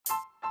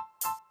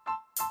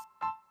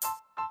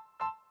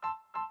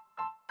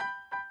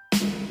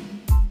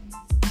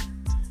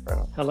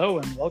Hello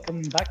and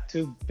welcome back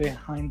to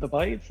Behind the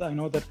Bytes. I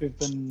know that we've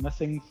been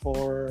missing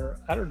for,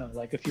 I don't know,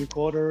 like a few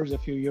quarters, a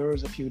few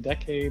years, a few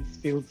decades.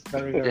 Feels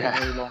very, very, Yeah.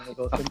 very long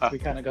ago since we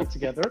kind of got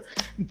together.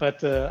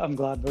 But I'm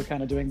glad we're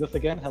kind of doing this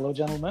again. Hello,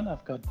 gentlemen.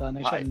 I've got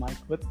Danish Hi. and Mike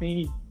with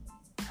me.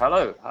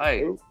 Hello.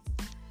 Hi. Oh,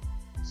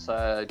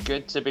 It's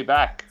good to be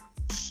back.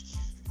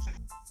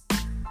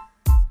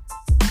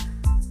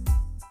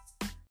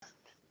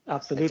 I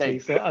Absolutely.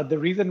 think. So the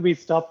reason we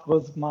stopped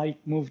was Mike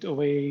moved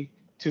away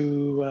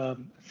to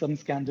some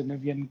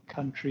Scandinavian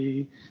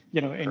country,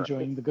 Correct.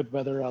 enjoying the good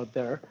weather out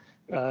there.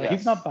 He's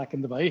Yes. not back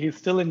in Dubai. He's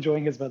still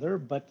enjoying his weather,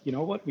 but you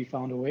know what? We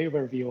found a way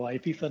where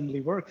VoIP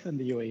suddenly works in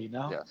the UAE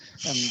now,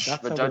 Yes. and Shh,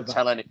 that's but how we're don't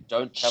tell back. any.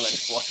 Don't tell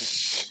anyone.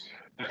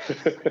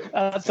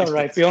 That's all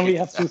right. It's We only keep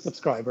have two that.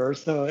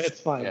 subscribers, so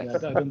it's fine.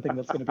 Yes. I don't think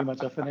that's going to be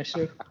much of an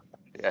issue.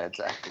 Yeah.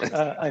 Exactly.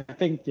 I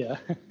think, yeah,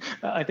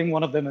 I think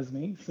one of them is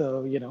me,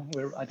 so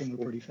I think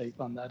we're pretty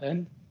safe on that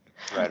end.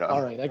 Right All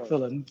on. right,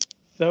 excellent.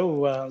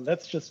 So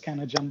let's just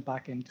kind of jump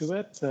back into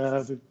it.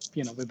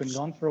 We've been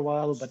gone for a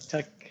while, but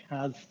tech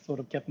has sort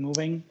of kept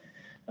moving.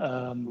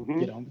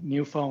 mhm.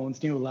 New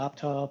phones, new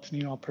laptops,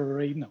 new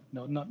operating,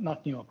 no,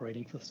 not new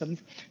operating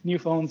systems, new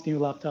phones, new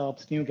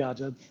laptops, new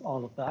gadgets,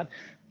 all of that.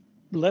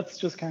 Let's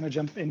just kind of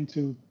jump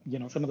into,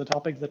 some of the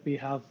topics that we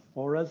have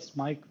for us.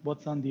 Mike,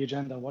 what's on the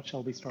agenda? What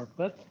shall we start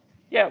with?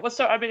 Yeah. Well,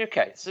 so I mean,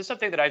 okay. So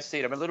something that I've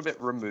seen. I'm a little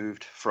bit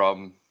removed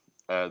from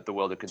the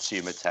world of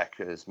consumer tech,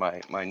 as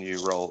my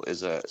new role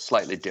is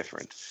slightly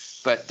different.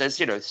 But there's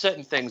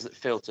certain things that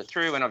filter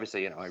through, and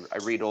obviously I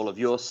read all of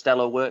your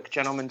stellar work,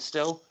 gentlemen,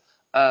 still.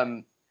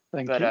 Um,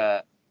 Thank but you.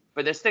 uh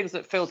but there's things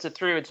that filter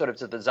through and sort of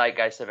to the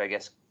zeitgeist of, I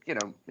guess,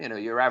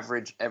 your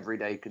average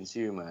everyday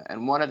consumer,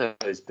 and one of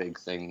those big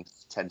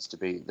things tends to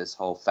be this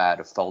whole fad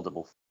of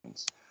foldable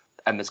phones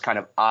and this kind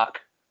of arc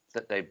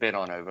that they've been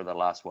on over the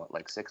last, what,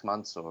 like 6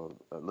 months or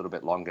a little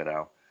bit longer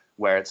now,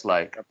 where it's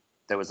like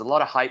there was a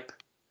lot of hype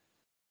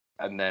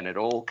and then it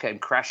all came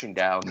crashing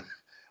down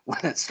when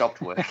it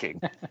stopped working,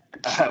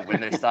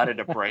 when they started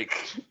to break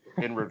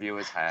in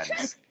reviewers'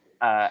 hands,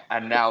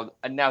 and now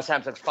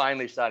Samsung's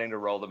finally starting to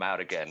roll them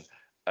out again.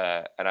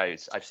 And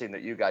I've seen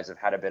that you guys have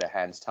had a bit of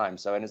hands time.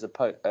 So, and as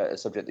a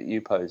subject that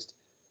you posed,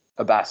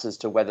 Abbas, as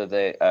to whether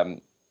the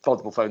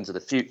foldable phones are the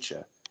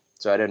future.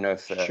 So I don't know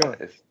Sure.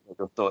 if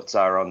your thoughts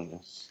are on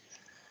this.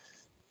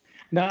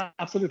 No,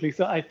 absolutely.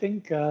 So I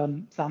think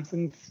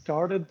Samsung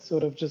started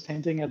sort of just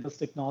hinting at this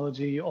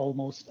technology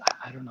almost,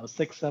 I don't know,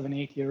 6, 7,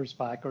 8 years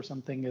back or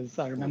something. Is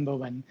I Mm, remember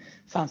when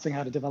Samsung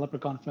had a developer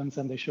conference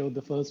and they showed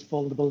the first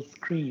foldable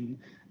screen.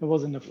 It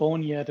wasn't a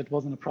phone yet, it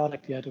wasn't a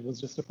product yet, it was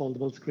just a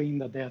foldable screen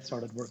that they had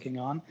started working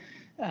on.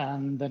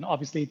 And then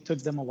obviously it took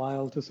them a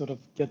while to sort of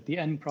get the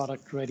end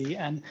product ready.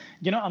 And,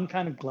 I'm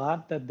kind of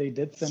glad that they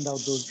did send out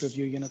those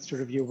review units to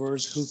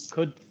reviewers who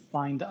could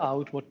find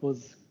out what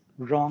was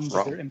wrong with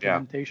wrong. their Yeah.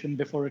 implementation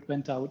before it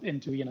went out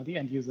into the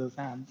end user's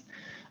hands.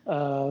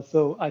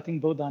 So I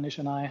think both Danish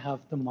and I have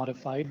the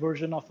modified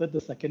version of it,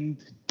 the second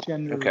Okay.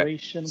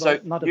 generation. So Well,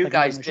 not a you second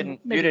guys generation, but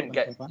didn't you maybe didn't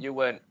get 1.1. you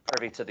weren't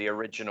privy to the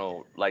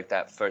original, like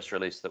that first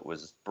release that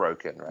was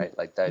broken, right?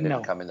 Like they didn't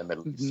No, come in the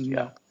Middle East. Yeah.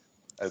 no,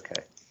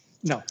 Okay.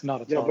 no,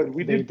 not at Yeah, all. but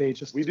we did They we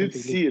just did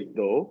completely. see it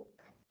though.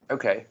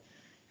 Okay.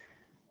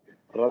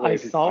 Rather, I at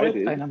least saw I it.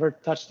 I did. never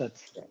touched it.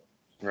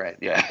 Right.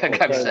 Yeah. Oh, I'm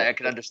fair saying I enough.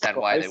 can understand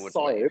So why I they wouldn't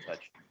saw want you to it.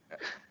 touch.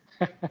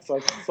 So I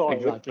saw it,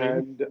 Exactly.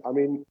 and I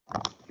mean,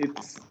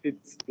 it's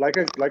like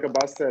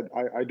Abbas said.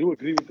 I do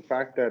agree with the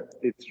fact that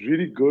it's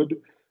really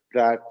good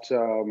that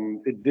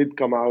it did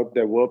come out.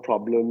 There were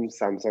problems.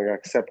 Samsung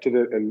accepted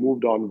it and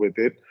moved on with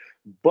it.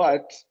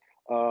 But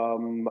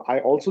I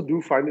also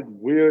do find it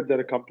weird that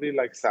a company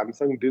like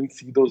Samsung didn't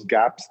see those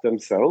gaps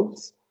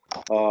themselves.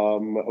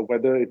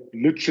 Whether it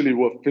literally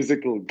were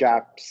physical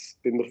gaps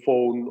in the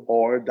phone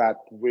or that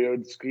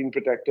weird screen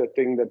protector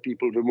thing that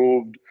people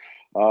removed,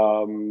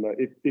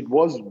 it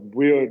was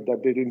weird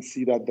that they didn't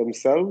see that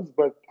themselves,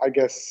 but I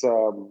guess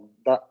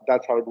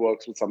that's how it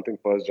works with something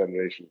first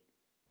generation.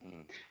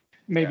 Mm,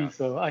 Maybe yeah.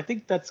 so. I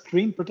think that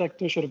screen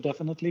protector should have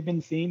definitely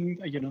been seen,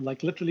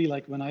 like literally,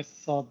 like when I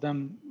saw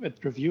them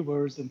with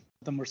reviewers and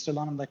them were still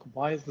on, I'm like,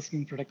 why is the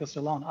screen protector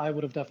still on? I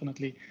would have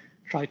definitely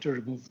tried to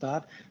remove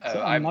that. So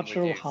I'm I'm not with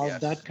sure you. how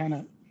that Yes. kind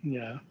of,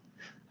 yeah,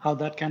 how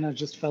that kind of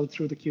just fell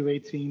through the QA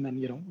team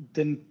and,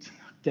 didn't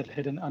get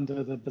hidden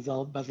under the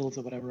bezels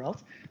or whatever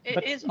else. It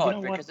But is you know odd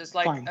what? because it's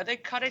like, Fine. are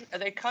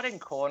they cutting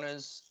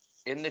corners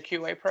in the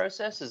QA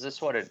process? Is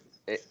this what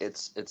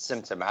it's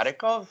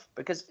symptomatic of?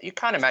 Because you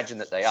can't imagine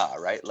that they are,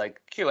 right?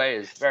 Like QA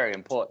is very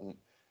important,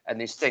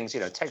 and these things,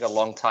 take a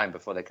long time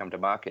before they come to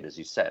market, as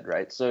you said,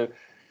 right? So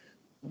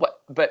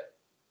what? But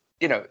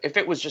if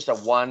it was just a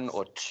one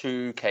or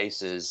two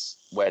cases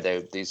where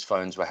these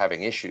phones were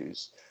having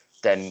issues,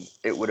 then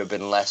it would have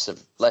been less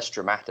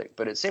dramatic.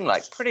 But it seemed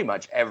like pretty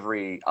much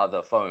every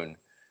other phone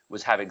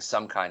was having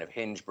some kind of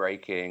hinge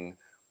breaking,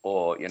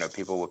 or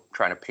people were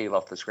trying to peel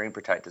off the screen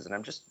protectors. And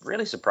I'm just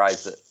really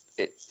surprised that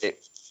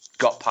it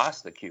got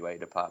past the QA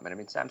department. I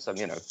mean,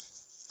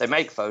 Samsung, they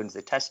make phones,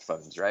 they test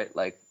phones, right?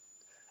 Like,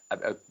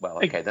 Well,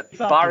 okay, Exactly.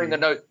 barring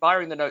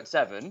the Note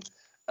 7,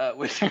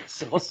 which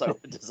is also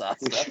a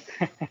disaster.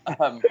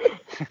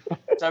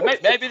 So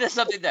maybe there's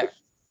something there.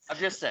 I'm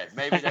just saying,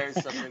 maybe there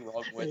is something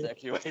wrong with their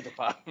QA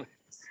department.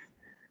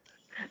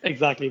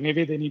 Exactly.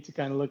 Maybe they need to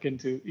kind of look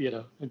into,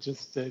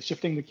 just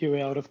shifting the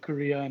QA out of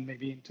Korea and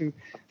maybe into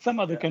some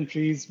other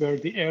countries where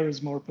the air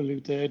is more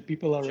polluted.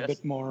 People are a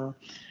bit more,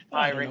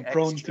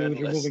 prone to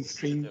removing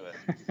screen.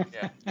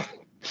 Yeah.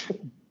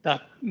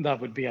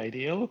 That would be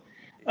ideal.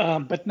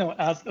 But no,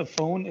 as a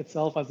phone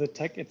itself, as a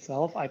tech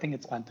itself, I think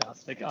it's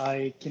fantastic.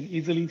 I can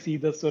easily see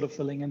this sort of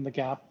filling in the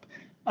gap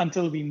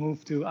until we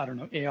move to, I don't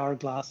know, AR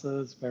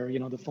glasses, where,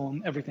 the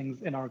phone,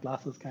 everything's in our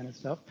glasses kind of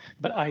stuff.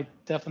 But I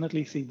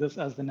definitely see this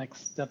as the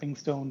next stepping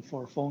stone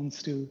for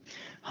phones to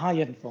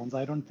high-end phones.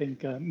 I don't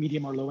think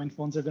medium or low-end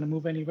phones are going to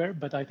move anywhere,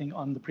 but I think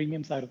on the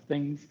premium side of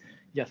things,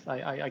 yes,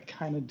 I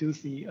kind of do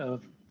see a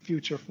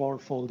future for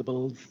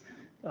foldables.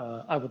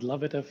 I would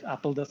love it if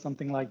Apple does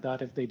something like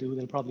that. If they do,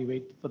 they'll probably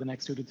wait for the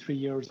next 2 to 3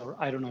 years, or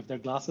I don't know if their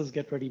glasses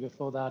get ready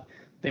before that.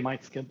 They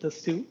might skip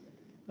this too.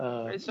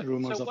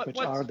 Rumors of which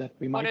are that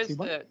we might see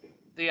one. What is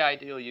the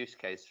ideal use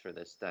case for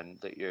this then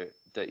that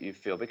you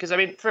feel? Because I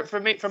mean, for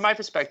me, from my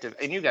perspective,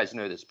 and you guys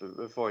know this, but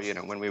before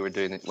when we were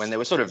doing it, when they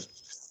were sort of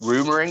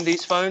rumoring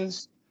these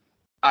phones,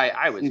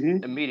 I was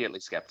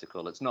immediately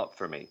skeptical. It's not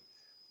for me.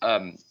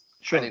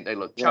 Sure. I think they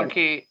look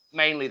chunky. Right.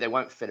 Mainly, they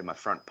won't fit in my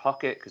front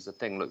pocket because the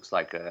thing looks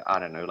like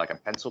like a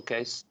pencil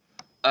case.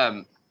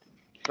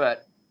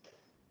 But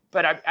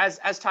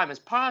as time has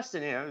passed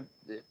and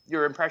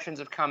your impressions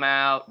have come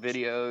out,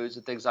 videos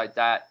and things like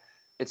that,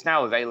 it's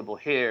now available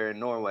here in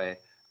Norway.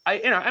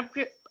 I'm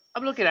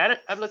looking at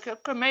it. I'm looking,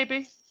 okay,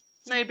 maybe.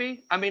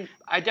 I mean,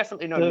 I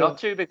definitely know not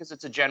to because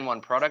it's a Gen 1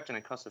 product and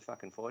it costs a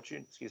fucking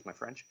fortune. Excuse my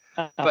French.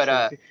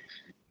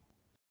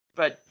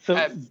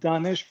 So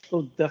Danish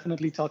will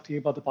definitely talk to you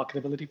about the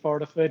pocketability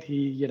part of it.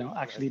 He,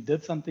 actually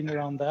did something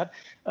around that.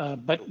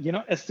 But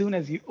as soon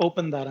as you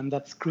open that and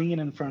that screen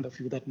in front of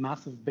you, that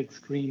massive big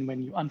screen,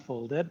 when you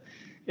unfold it,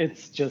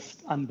 it's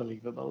just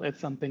unbelievable. It's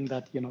something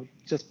that,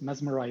 just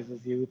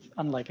mesmerizes you. It's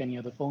unlike any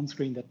other phone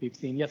screen that we've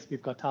seen. Yes,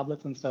 we've got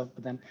tablets and stuff,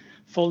 but then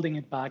folding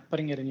it back,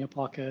 putting it in your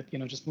pocket,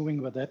 just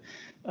moving with it.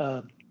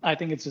 I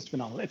think it's just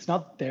phenomenal. It's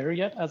not there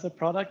yet as a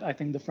product. I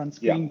think the front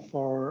screen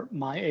for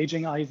my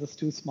aging eyes is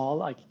too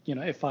small.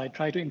 If I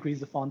try to increase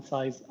the font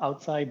size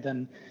outside,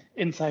 then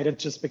inside it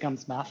just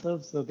becomes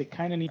massive. So they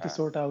kind of need to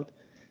sort out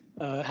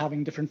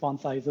having different font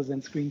sizes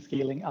and screen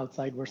scaling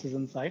outside versus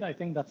inside. I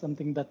think that's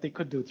something that they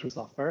could do through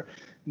software,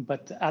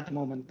 but at the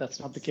moment that's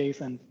not the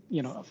case. And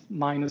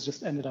mine has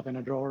just ended up in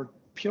a drawer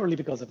purely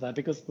because of that,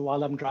 because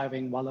while I'm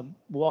driving, while I'm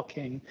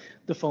walking,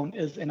 the phone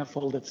is in a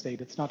folded state.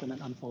 It's not in an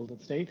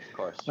unfolded state. Of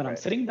course. When I'm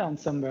sitting down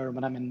somewhere,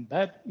 when I'm in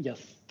bed,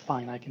 yes,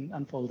 fine, I can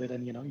unfold it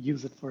and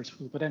use it for its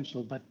full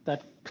potential. But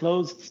that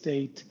closed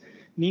state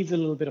needs a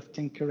little bit of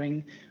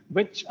tinkering,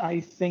 which I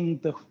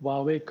think the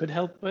Huawei could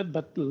help with,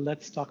 but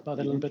let's talk about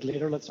it a little bit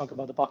later. Let's talk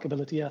about the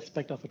pocketability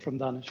aspect of it from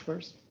Danish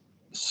first.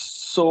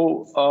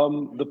 So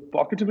the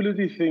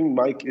pocketability thing,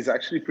 Mike, is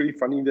actually pretty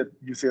funny that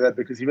you say that,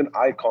 because even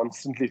I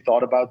constantly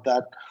thought about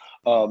that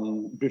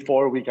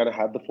before we kind of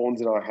had the phones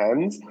in our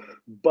hands.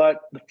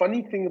 But the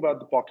funny thing about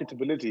the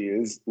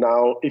pocketability is,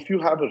 now if you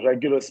have a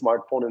regular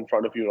smartphone in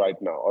front of you right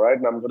now, all right,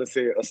 and I'm going to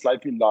say a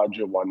slightly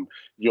larger one,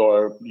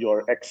 your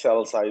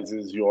XL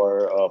sizes,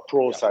 your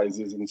Pro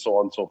sizes, and so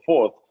on and so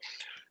forth,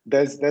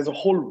 there's a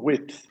whole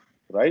width,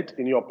 right,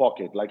 in your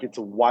pocket. Like, it's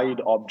a wide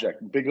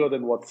object, bigger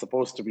than what's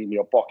supposed to be in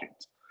your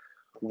pocket.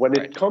 When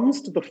it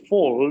comes to the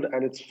fold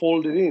and it's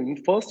folded in,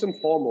 first and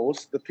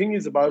foremost, the thing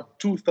is about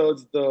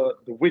 2/3 the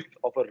width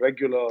of a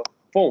regular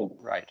phone.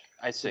 Right,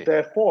 I see.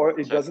 Therefore,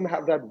 it doesn't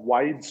have that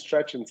wide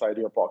stretch inside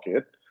your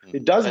pocket.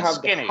 It does have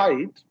skinnier. The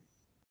height.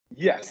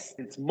 Yes,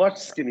 it's much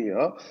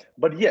skinnier.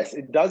 But yes,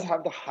 it does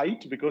have the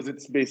height because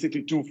it's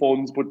basically two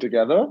phones put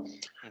together.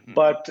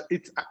 But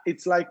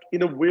it's like,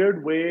 in a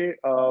weird way,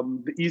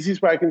 the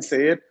easiest way I can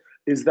say it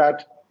is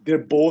that they're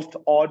both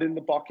odd in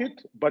the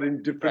pocket, but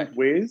in different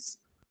ways.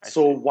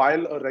 So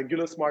while a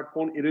regular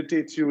smartphone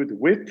irritates you with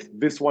width,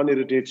 this one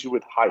irritates you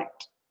with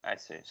height. I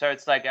see. So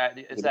it's like,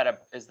 is that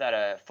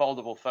a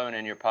foldable phone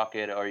in your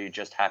pocket, or are you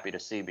just happy to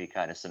see me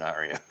kind of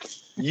scenario?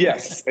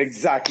 Yes,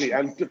 exactly.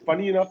 And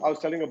funny enough, I was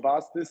telling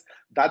Abbas this,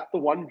 that's the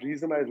one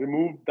reason I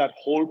removed that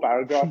whole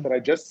paragraph that I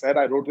just said.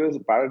 I wrote it as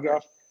a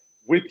paragraph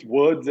with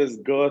words as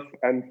girth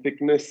and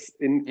thickness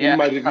in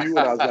my review. And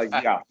I was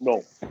like,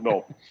 no,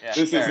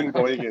 this isn't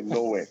going in,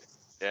 no way.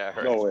 Yeah,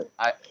 no way.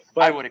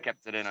 I would have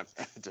kept it in a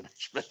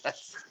but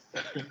that's...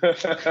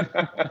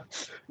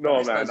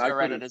 No, man.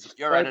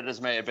 Your editors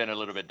may have been a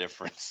little bit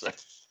different. So.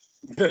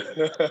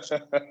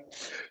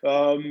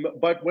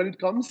 But when it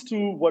comes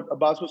to what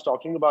Abbas was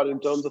talking about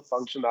in terms of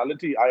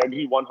functionality, I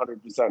agree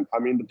 100%. I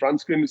mean, the front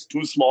screen is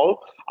too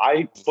small.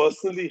 I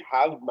personally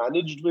have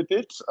managed with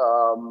it,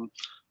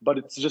 but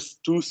it's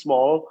just too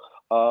small.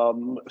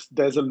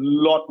 There's a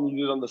lot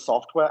needed on the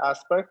software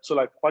aspect. So,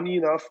 like, funny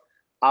enough,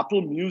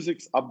 Apple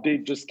Music's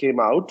update just came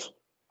out.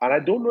 And I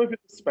don't know if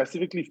it's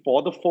specifically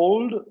for the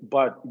Fold,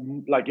 but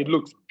like it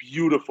looks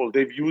beautiful.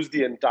 They've used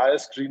the entire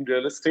screen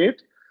real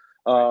estate.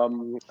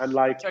 And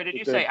like, Sorry, did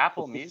you say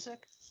Apple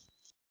Music?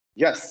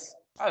 Yes.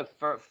 Oh,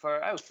 for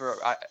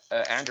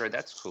Android,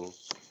 that's cool.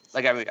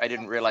 Like, I mean, I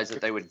didn't realize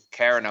that they would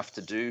care enough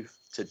to do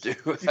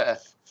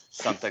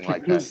something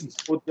like that.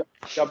 So the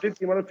update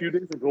came out a few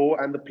days ago,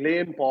 and the play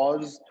and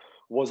pause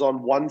was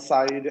on one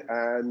side,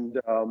 and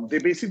they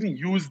basically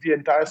used the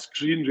entire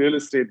screen real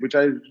estate, which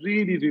I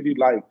really, really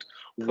liked.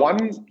 Cool.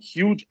 One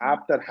huge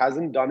app that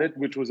hasn't done it,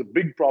 which was a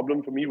big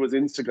problem for me, was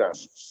Instagram.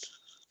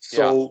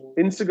 So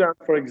Instagram,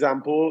 for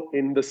example,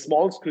 in the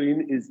small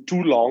screen is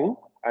too long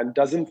and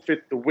doesn't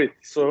fit the width.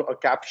 So a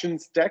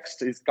caption's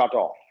text is cut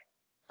off.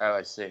 Oh,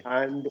 I see.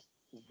 And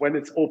when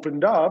it's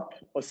opened up,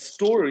 a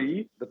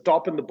story, the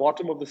top and the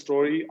bottom of the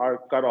story are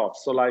cut off.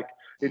 So like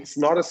it's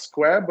not a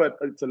square, but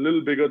it's a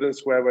little bigger than a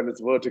square when it's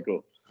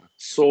vertical.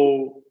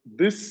 So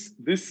this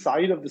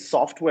side of the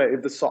software,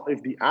 if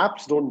the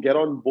apps don't get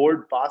on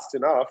board fast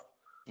enough,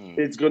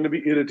 it's going to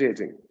be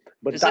irritating.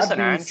 But is this an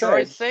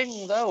Android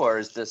thing though, or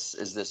is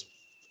this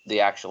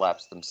the actual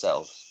apps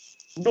themselves?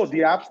 No, the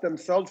apps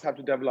themselves have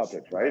to develop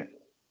it, right?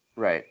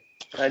 Right.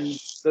 And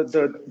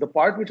the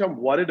part which I'm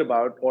worried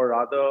about, or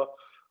rather,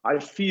 I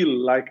feel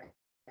like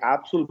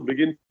apps will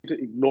begin to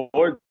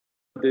ignore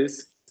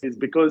this, is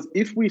because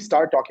if we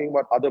start talking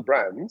about other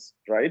brands,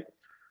 right?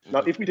 Now,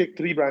 if we take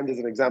 3 brands as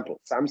an example,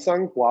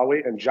 Samsung,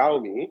 Huawei, and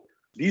Xiaomi,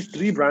 these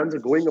 3 brands are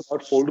going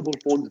about foldable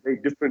phones very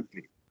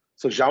differently.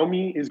 So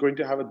Xiaomi is going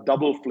to have a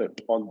double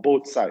flip on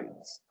both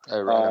sides.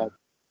 Oh, right.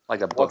 Like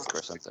a book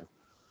or something.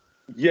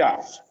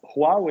 Yeah.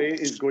 Huawei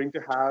is going to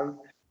have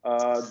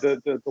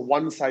the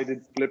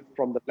one-sided flip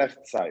from the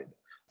left side.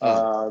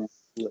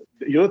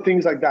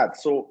 Things like that.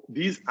 So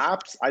these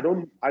apps, I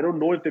don't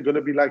know if they're going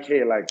to be like,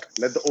 hey, like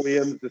let the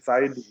OEMs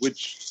decide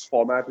which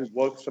format it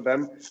works for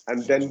them,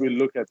 and then we'll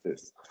look at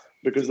this.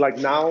 Because like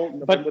now,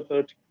 November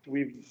 13th,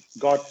 we've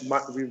got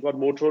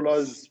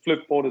Motorola's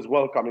flip phone as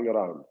well coming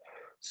around.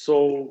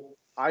 So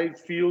I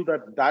feel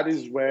that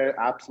is where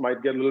apps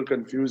might get a little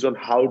confused on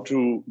how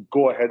to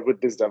go ahead with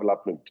this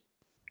development.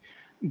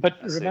 But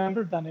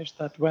remember, Danish,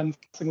 that when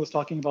Samsung was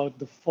talking about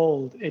the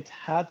Fold, it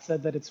had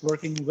said that it's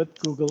working with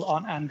Google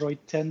on Android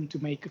 10 to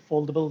make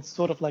foldable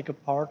sort of like a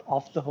part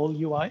of the whole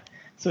UI.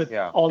 So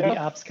all the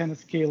apps kind of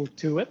scale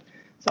to it.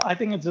 So I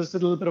think it's just a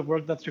little bit of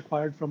work that's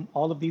required from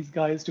all of these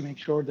guys to make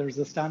sure there's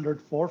a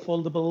standard for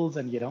foldables,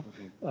 and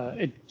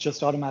it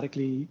just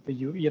automatically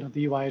the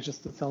UI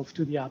adjusts itself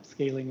to the app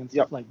scaling and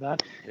stuff like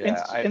that.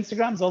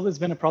 Instagram's always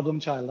been a problem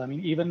child. I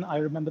mean, even I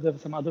remember there were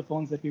some other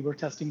phones that we were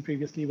testing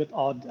previously with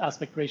odd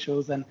aspect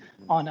ratios, and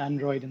on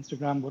Android,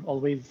 Instagram would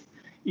always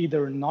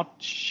either not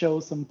show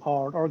some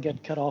part or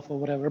get cut off or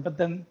whatever, but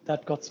then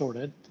that got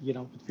sorted,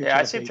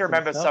 I seem to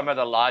remember some of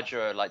the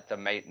larger, like the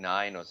Mate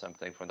 9 or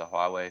something from the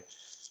Huawei,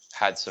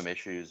 had some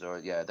issues,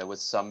 or there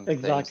was some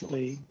things,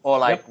 or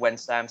like when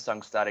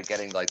Samsung started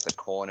getting like the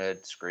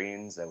cornered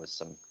screens, there was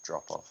some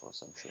drop off or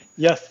something.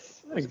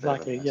 Yes,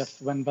 exactly.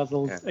 Yes, when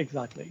bezels,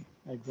 exactly.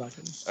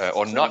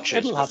 Or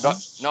notches,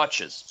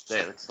 notches.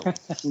 There, that's the one.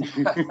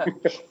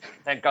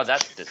 Thank God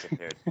that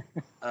disappeared.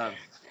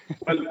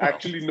 Well,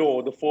 actually,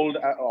 no. The Fold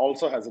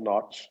also has a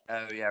notch.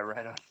 Oh yeah,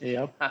 right on.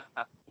 Yep.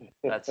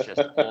 That's just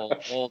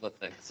all the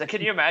things. So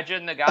can you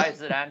imagine the guys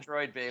at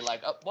Android being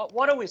like,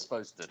 what are we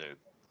supposed to do?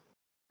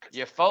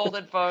 You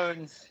folded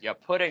phones, you're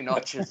putting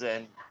notches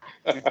in,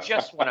 you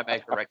just want to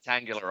make a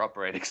rectangular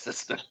operating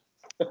system.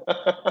 But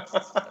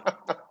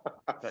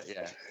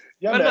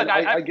man,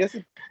 I guess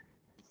it...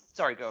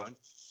 Sorry, go on.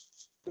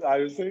 I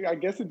was saying, I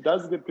guess it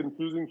does get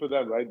confusing for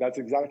them, right? That's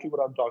exactly what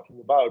I'm talking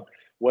about.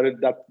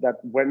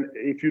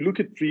 If you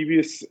look at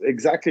previous,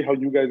 exactly how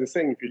you guys are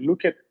saying, if you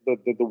look at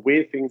the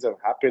way things have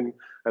happened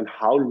and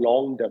how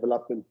long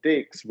development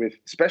takes,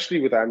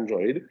 especially with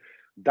Android,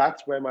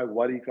 that's where my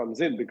worry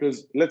comes in.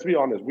 Because let's be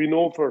honest, we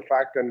know for a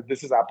fact, and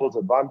this is Apple's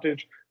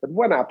advantage, that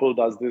when Apple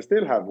does this,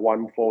 they'll have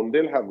one phone,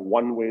 they'll have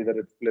one way that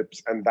it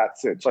flips, and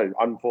that's it. Sorry,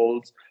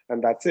 unfolds,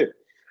 and that's it.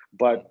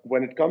 But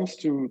when it comes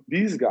to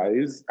these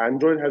guys,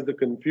 Android has the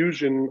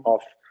confusion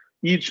of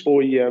each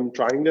OEM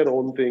trying their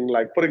own thing.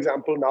 Like, for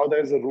example, now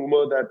there's a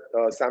rumor that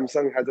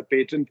Samsung has a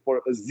patent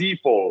for a Z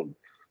Fold.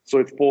 So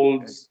it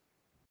folds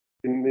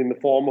in the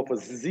form of a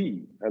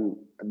Z, and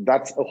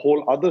that's a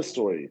whole other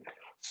story.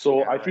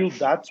 So I feel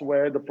that's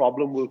where the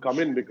problem will come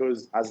in,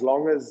 because as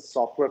long as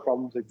software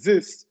problems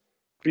exist,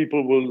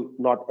 people will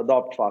not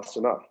adopt fast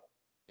enough.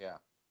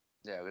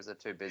 Yeah, because they're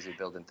too busy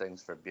building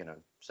things for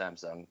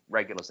Samsung,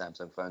 regular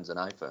Samsung phones and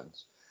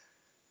iPhones.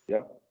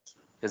 Yeah,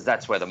 because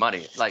that's where the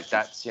money, like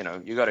that's you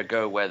got to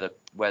go where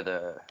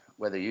the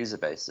user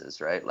base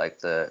is, right?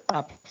 Like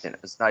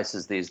as nice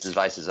as these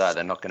devices are,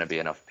 they're not going to be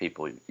enough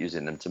people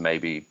using them to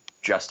maybe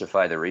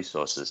justify the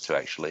resources to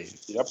actually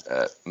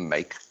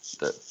make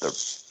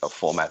or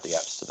format the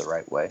apps to the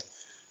right way.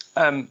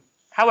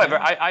 However,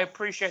 I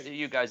appreciate that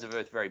you guys are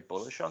both very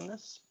bullish on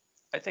this.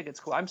 I think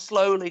it's cool. I'm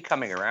slowly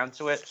coming around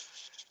to it.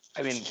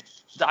 I mean,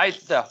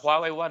 the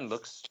Huawei one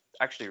looks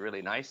actually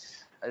really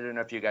nice. I don't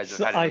know if you guys have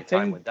So had I any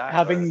time think with that.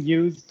 having Or...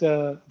 used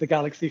the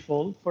Galaxy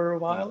Fold for a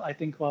while, I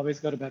think Huawei's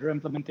got a better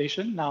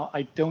implementation. Now,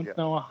 I don't Yeah.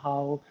 know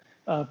how,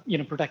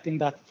 protecting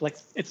that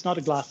flex, it's not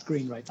a glass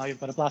screen right now, you've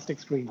got a plastic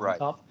screen on Right.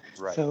 top.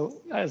 Right. So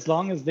as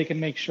long as they can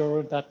make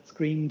sure that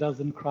screen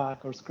doesn't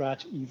crack or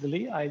scratch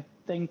easily, I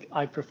think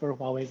I prefer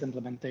Huawei's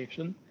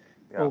implementation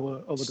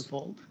over the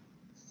Fold.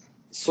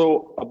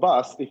 So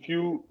Abbas, if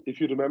you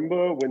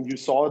remember when you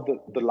saw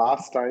the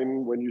last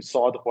time when you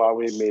saw the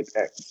Huawei Mate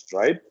X,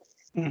 right?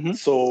 Mm-hmm.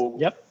 So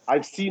Yep.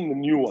 I've seen the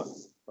new one,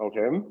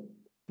 okay?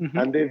 Mm-hmm.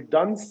 And they've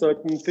done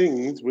certain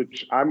things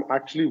which I'm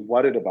actually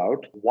worried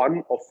about.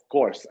 One, of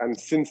course, and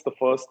since the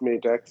first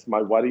Mate X,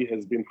 my worry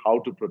has been how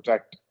to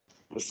protect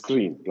the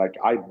screen. Like,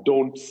 I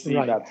don't see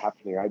that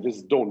happening. I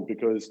just don't,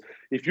 because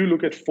if you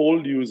look at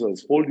Fold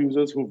users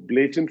who've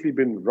blatantly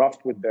been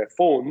roughed with their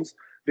phones,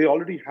 they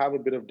already have a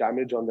bit of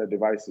damage on their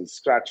devices,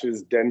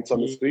 scratches, dents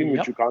on the screen,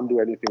 which you can't do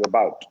anything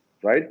about,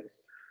 right?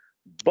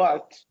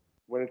 But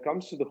when it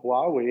comes to the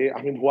Huawei,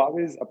 I mean,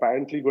 Huawei is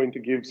apparently going to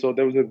give. So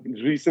there was a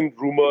recent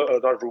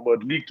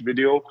leaked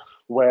video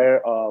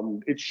where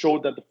it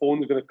showed that the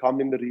phone is going to come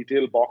in the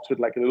retail box with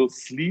like a little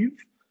sleeve.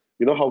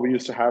 You know how we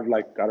used to have,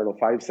 like, I don't know,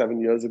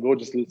 5-7 years ago,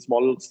 just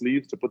small little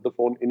sleeves to put the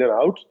phone in and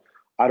out.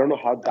 I don't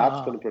know how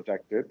that's going to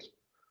protect it.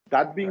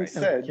 That being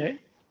said,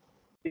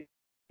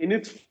 in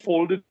its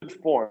folded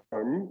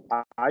form,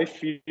 I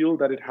feel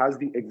that it has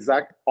the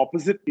exact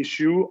opposite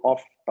issue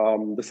of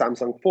the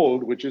Samsung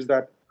Fold, which is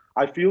that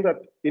I feel that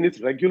in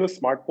its regular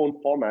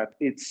smartphone format,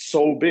 it's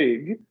so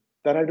big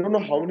that I don't know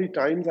how many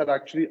times I'd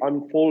actually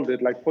unfold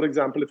it. Like, for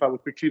example, if I were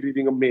quickly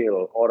reading a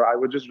mail, or I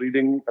were just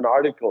reading an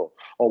article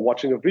or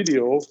watching a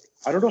video,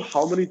 I don't know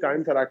how many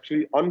times I'd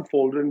actually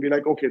unfold it and be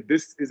like, okay,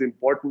 this is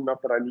important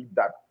enough that I need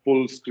that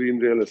full screen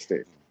real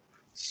estate.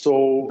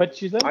 So, but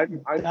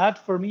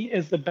that for me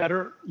is the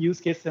better use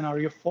case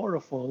scenario for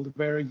a Fold,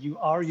 where you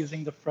are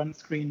using the front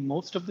screen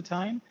most of the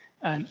time,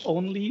 and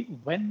only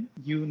when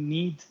you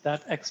need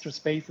that extra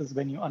space is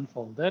when you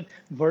unfold it,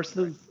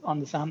 versus on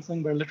the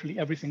Samsung, where literally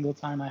every single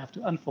time I have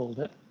to unfold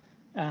it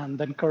and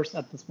then curse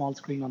at the small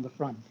screen on the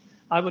front.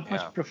 I would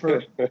much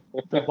prefer the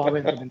Huawei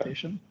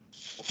implementation.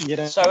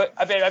 So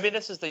I mean,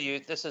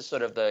 this is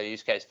sort of the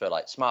use case for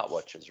like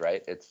smartwatches,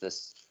 right? It's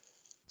this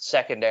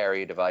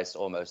secondary device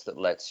almost that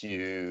lets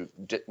you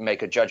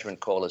make a judgment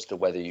call as to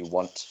whether you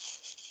want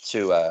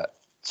to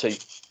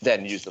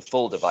then use the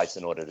full device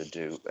in order to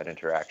do an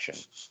interaction,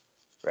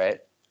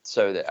 right?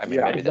 So that, I mean,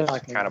 maybe that's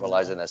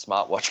cannibalizing their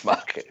smartwatch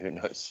market. Who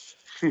knows?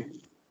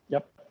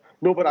 Yep.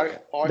 No,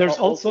 but there's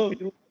also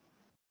feel...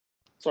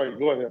 Sorry,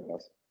 go ahead,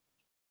 Abbas.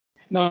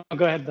 No,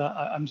 go ahead.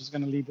 I'm just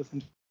going to lead this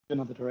into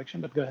another direction,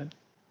 but go ahead.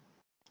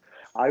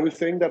 I was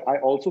saying that I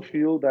also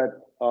feel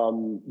that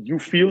you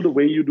feel the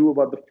way you do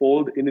about the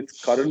Fold in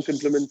its current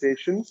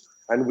implementation,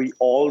 and we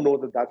all know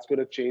that that's going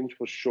to change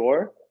for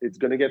sure. It's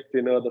going to get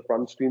thinner, the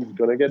front screen is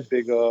going to get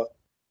bigger.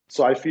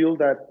 So I feel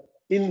that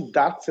in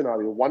that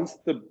scenario, once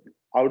the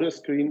outer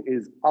screen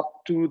is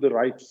up to the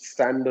right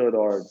standard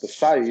or the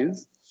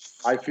size,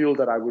 I feel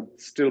that I would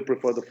still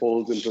prefer the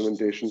Fold's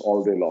implementation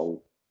all day long.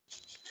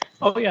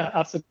 Oh yeah,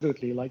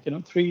 absolutely. Like,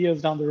 3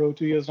 years down the road,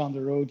 2 years down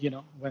the road,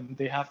 when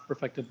they have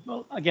perfected,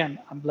 well, again,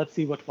 let's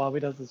see what Huawei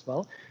does as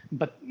well.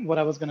 But what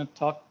I was going to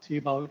talk to you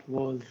about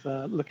was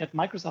look at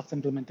Microsoft's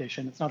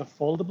implementation. It's not a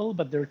foldable,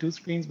 but there are two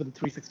screens with a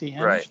 360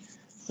 hinge. Right.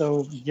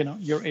 So,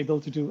 you're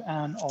able to do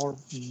an or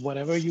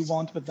whatever you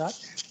want with that.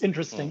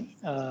 Interesting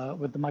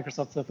with the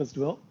Microsoft Surface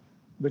Duo,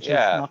 which is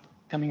not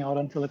coming out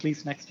until at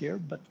least next year.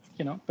 But,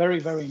 very,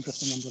 very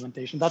interesting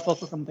implementation. That's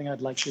also something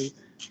I'd like to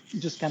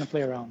just kind of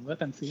play around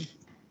with and see.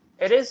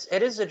 It is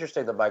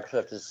interesting that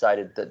Microsoft has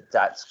decided that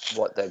that's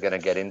what they're going to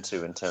get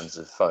into in terms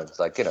of phones.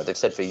 Like, they've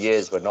said for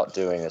years, we're not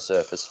doing a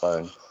Surface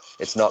phone.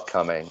 It's not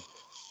coming.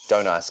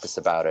 Don't ask us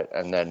about it.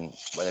 And then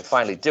when they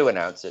finally do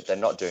announce it, they're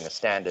not doing a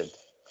standard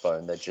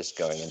phone. They're just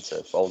going into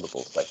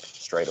foldables, like,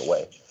 straight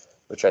away,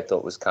 which I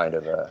thought was kind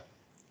of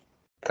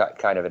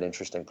an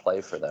interesting play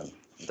for them.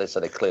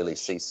 So they clearly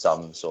see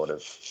some sort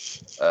of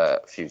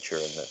future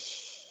in this.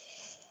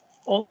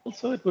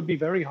 Also, it would be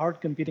very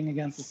hard competing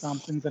against the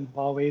Samsungs and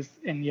Huawei's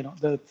in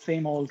the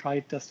same old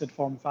tried tested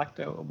form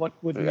factor. What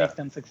would make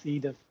them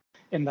succeed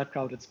in that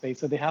crowded space?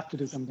 So they have to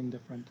do something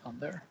different on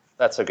there.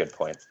 That's a good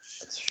point.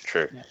 That's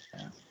true.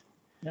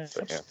 Yeah.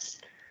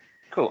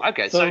 Cool.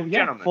 Okay. So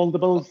gentlemen,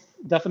 foldables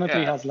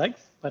definitely has legs,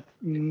 but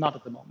not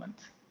at the moment.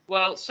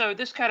 Well, so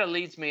this kind of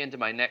leads me into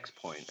my next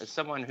point. As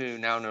someone who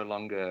now no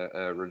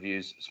longer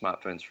reviews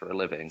smartphones for a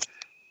living,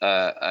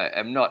 I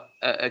am not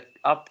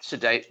up to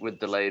date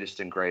with the latest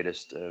and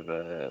greatest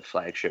of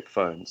flagship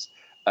phones.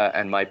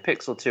 And my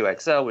Pixel 2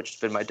 XL, which has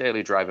been my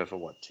daily driver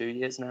for 2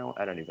 years now?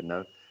 I don't even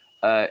know.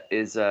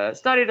 Is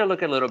starting to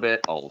look a little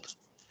bit old.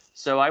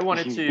 So I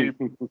wanted to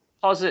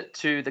posit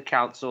to the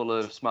Council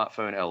of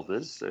Smartphone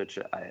Elders, which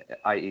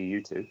i.e.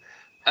 you two,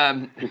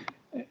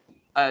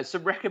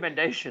 some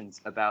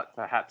recommendations about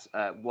perhaps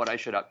what I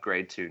should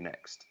upgrade to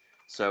next.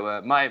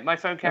 So my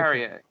phone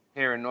carrier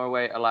here in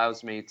Norway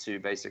allows me to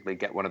basically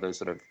get one of those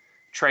sort of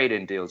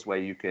trade-in deals where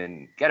you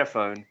can get a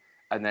phone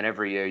and then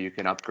every year you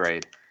can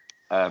upgrade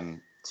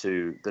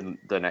to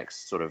the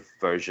next sort of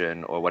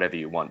version or whatever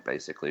you want,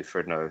 basically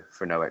for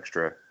no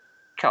extra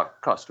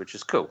cost, which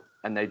is cool.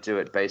 And they do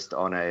it based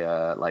on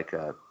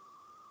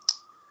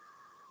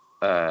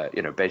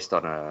based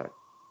on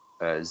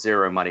a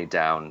zero money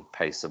down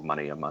pace of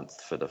money a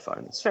month for the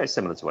phone. It's very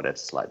similar to what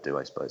Etisalat do,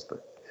 I suppose,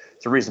 but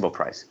it's a reasonable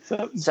price.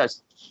 So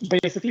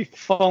basically,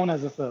 phone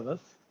as a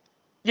service.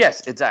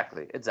 Yes,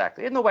 exactly.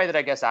 In the way that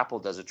I guess Apple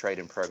does a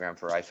trade-in program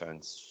for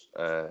iPhones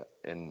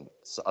in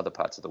other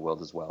parts of the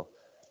world as well.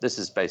 This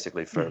is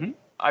basically for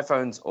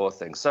iPhones or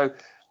things. So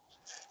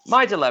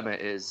my dilemma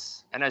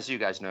is, and as you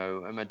guys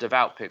know, I'm a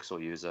devout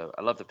Pixel user.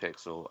 I love the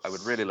Pixel. I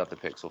would really love the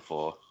Pixel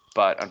 4,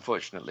 but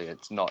unfortunately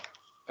it's not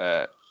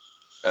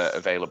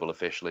available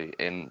officially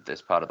in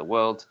this part of the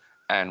world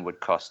and would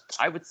cost,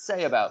 I would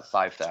say, about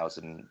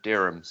 5,000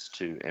 dirhams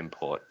to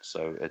import.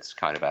 So it's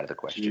kind of out of the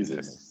question for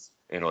me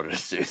in order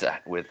to do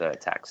that with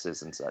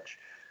taxes and such.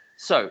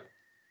 So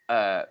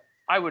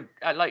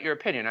I'd like your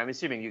opinion. I'm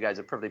assuming you guys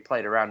have probably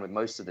played around with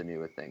most of the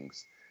newer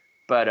things,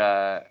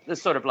 but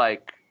this sort of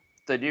like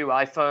the new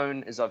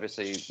iPhone is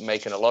obviously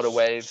making a lot of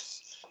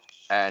waves,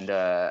 and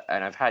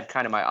I've had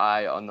kind of my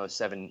eye on the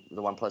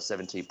OnePlus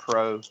 7T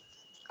Pro,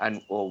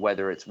 or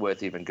whether it's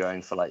worth even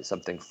going for like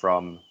something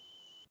from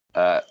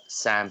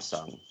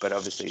Samsung. But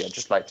obviously, I'd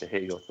just like to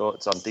hear your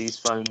thoughts on these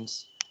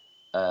phones.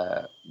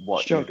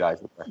 What you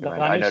guys would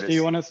recommend. Danish, do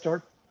you want to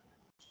start?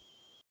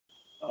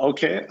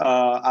 Okay,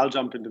 I'll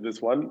jump into this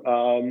one.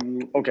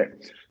 Okay,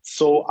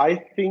 so I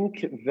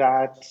think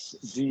that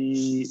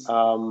the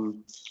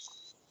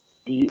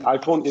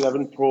iPhone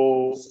 11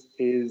 Pro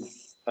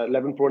is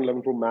 11 Pro and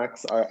 11 Pro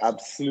Max are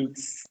absolute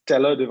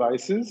stellar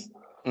devices.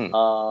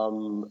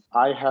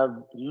 I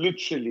have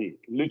literally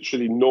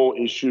no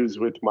issues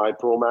with my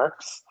Pro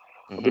Max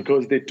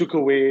because they took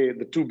away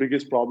the two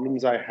biggest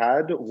problems I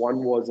had.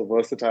 One was a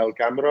versatile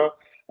camera,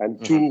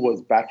 and two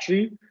was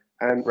battery.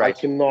 And I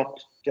cannot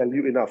tell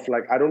you enough.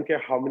 Like, I don't care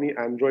how many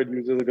Android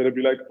users are going to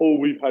be like, oh,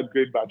 we've had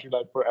great battery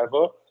life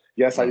forever.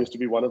 Yes, I used to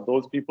be one of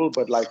those people,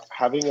 but like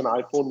having an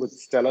iPhone with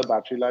stellar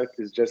battery life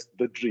is just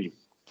the dream.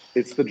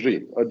 It's the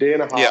dream. A day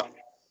and a half,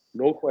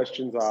 no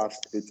questions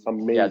asked. It's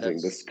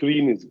amazing. The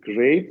screen is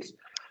great.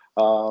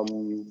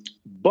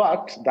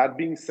 But that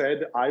being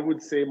said, I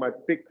would say my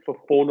pick for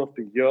phone of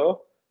the year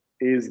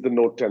is the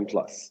Note 10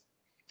 Plus.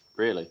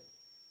 Really?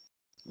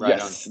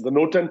 Yes, the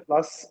Note 10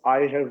 Plus,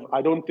 I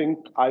don't think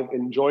I've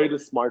enjoyed a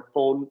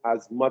smartphone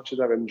as much as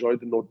I've enjoyed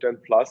the Note 10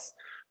 Plus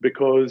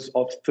because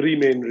of three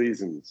main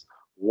reasons.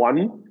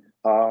 One,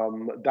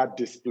 that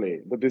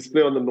display. The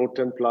display on the Note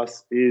 10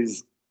 Plus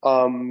is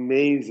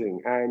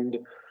amazing. And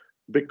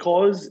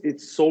because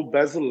it's so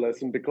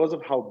bezel-less and because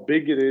of how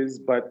big it is,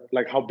 but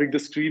like how big the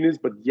screen is,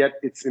 but yet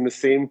it's in the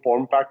same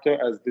form factor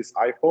as this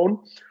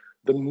iPhone,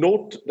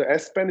 the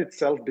S Pen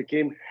itself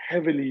became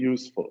heavily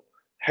useful.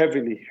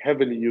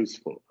 Heavily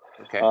useful.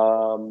 Okay.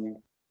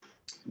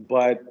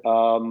 But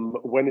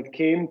when it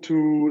came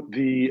to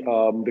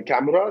the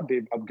camera,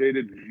 they've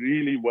upgraded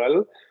really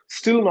well.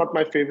 Still not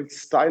my favorite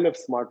style of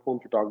smartphone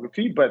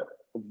photography, but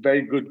a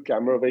very good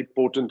camera, very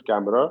potent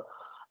camera.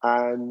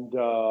 And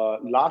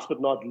last but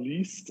not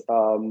least,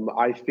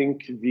 I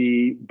think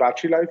the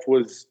battery life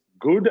was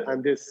good,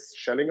 and they're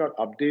shelling out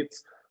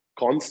updates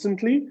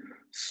constantly.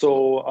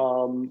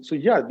 So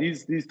yeah,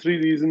 these three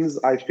reasons,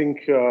 I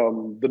think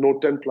the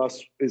Note 10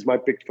 Plus is my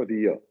pick for the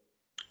year.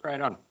 Right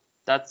on.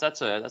 That's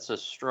a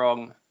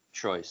strong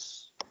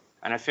choice,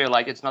 and I feel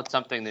like it's not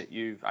something that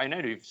you've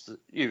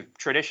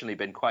traditionally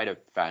been quite a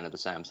fan of the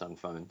Samsung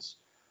phones,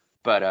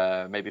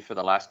 but maybe for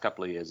the last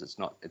couple of years it's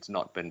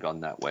not been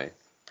gone that way.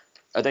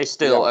 Are they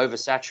still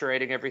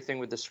oversaturating everything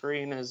with the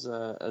screen as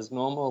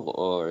normal,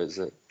 or is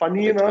it?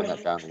 Funny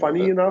enough,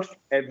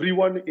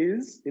 everyone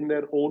is in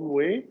their own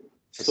way.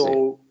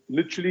 So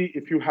literally,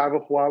 if you have a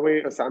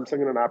Huawei, a Samsung,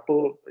 and an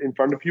Apple in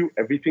front of you,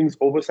 everything's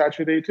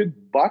oversaturated,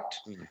 but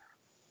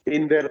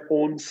in their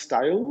own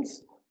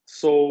styles.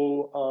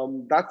 So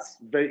that's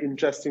very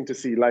interesting to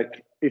see.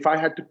 Like, if I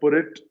had to put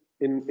it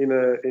in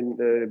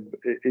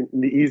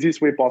the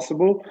easiest way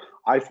possible,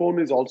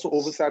 iPhone is also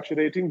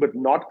oversaturating, but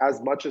not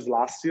as much as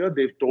last year.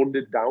 They've toned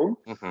it down.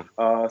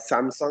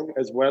 Samsung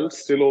as well,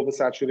 still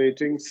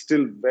oversaturating,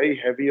 still very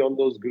heavy on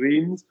those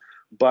greens,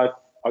 but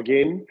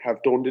again,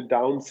 have toned it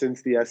down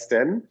since the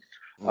S10.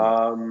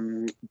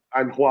 And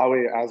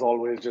Huawei, as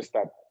always, just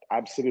that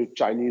absolute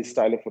Chinese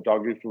style of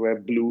photography where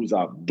blues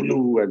are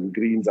blue and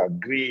greens are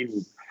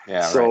green.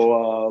 Yeah.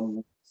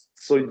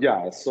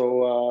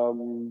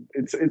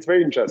 It's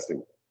very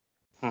interesting.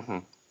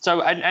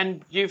 So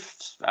and you've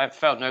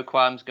felt no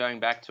qualms going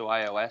back to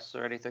iOS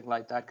or anything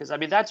like that? Because I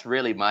mean, that's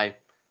really my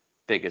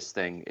biggest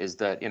thing, is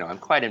that I'm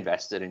quite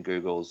invested in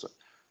Google's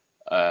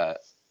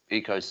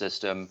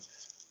ecosystem.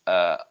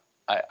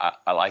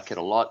 I like it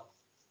a lot.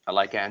 I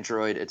like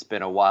Android. It's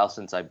been a while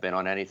since I've been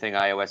on anything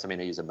iOS. I mean,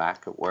 I use a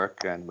Mac at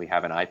work, and we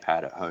have an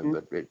iPad at home,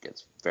 but it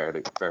gets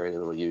very, very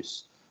little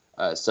use.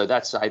 So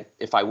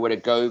if I were to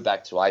go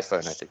back to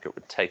iPhone, I think it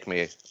would take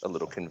me a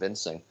little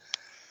convincing.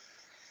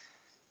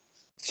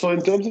 So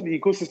in terms of the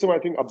ecosystem, I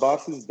think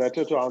Abbas is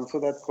better to answer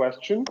that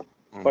question.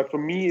 But for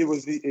me,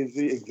 is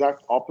the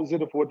exact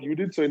opposite of what you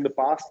did. So in the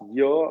past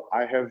year,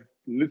 I have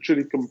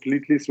literally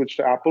completely switched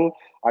to Apple.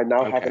 I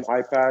now have an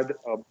iPad,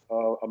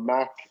 a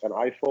Mac, an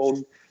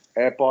iPhone,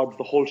 AirPods,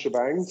 the whole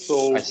shebang.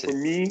 So for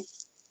me,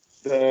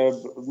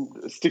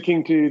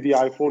 sticking to the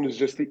iPhone is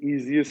just the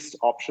easiest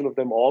option of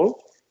them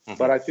all.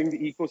 But I think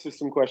the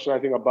ecosystem question, I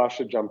think Abbas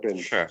should jump in.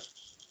 Sure.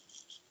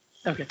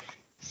 Okay.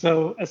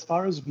 So as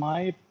far as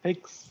my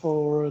picks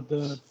for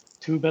the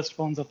two best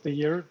phones of the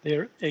year,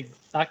 they're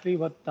exactly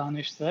what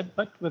Danish said,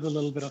 but with a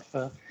little bit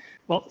of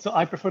well, so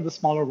I prefer the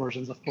smaller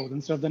versions of both.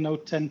 Instead of the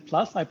Note 10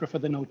 Plus, I prefer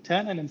the Note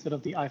 10, and instead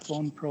of the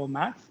iPhone Pro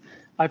Max,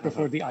 I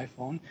prefer the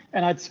iPhone.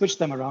 And I'd switch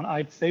them around.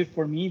 I'd say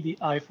for me, the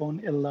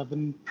iPhone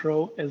 11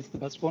 Pro is the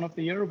best phone of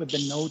the year, with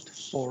the Note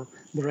 4,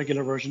 the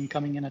regular version,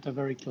 coming in at a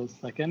very close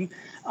second.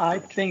 I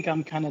think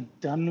I'm kind of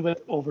done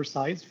with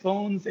oversized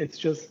phones. It's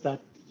just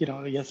that, you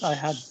know, yes,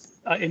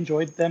 I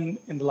enjoyed them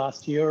in the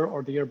last year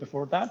or the year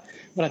before that,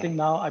 but I think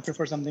now I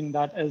prefer something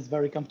that is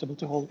very comfortable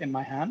to hold in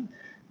my hand,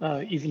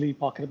 easily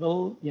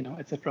pocketable, you know,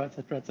 et cetera, et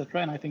cetera, et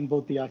cetera. And I think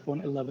both the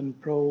iPhone 11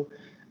 Pro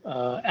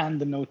and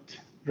the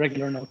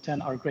regular Note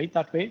 10 are great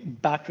that way.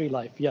 Battery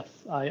life, yes,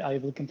 I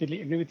will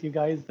completely agree with you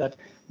guys that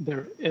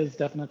there is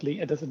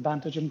definitely a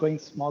disadvantage in going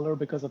smaller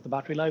because of the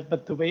battery life.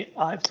 But the way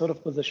I've sort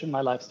of positioned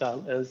my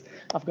lifestyle is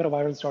I've got a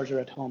wireless charger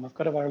at home, I've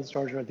got a wireless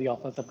charger at the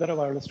office, I've got a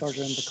wireless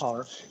charger in the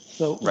car.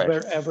 So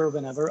wherever,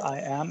 whenever I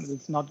am,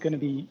 it's not going to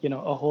be, you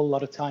know, a whole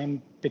lot of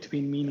time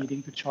between me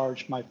needing to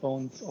charge my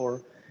phones,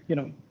 or, you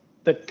know,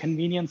 the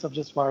convenience of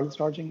just wireless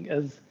charging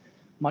is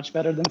much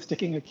better than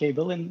sticking a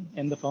cable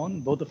in the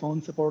phone. Both the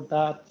phones support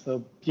that.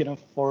 So, you know,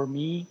 for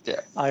me,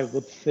 I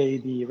would say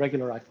the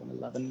regular iPhone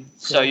 11.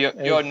 So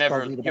you're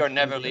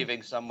never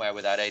leaving somewhere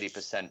without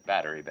 80%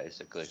 battery,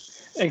 basically.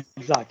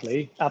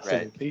 Exactly.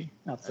 Absolutely.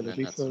 Right.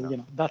 Absolutely. So, you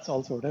know, that's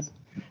all sorted.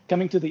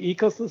 Coming to the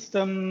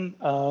ecosystem,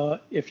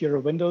 if you're a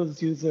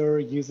Windows user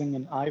using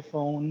an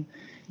iPhone,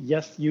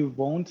 yes, you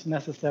won't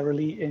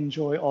necessarily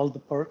enjoy all the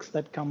perks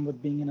that come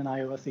with being in an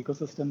iOS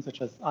ecosystem,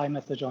 such as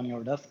iMessage on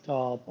your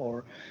desktop,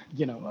 or,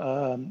 you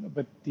know,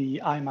 with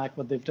the iMac,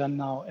 what they've done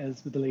now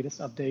is, with the latest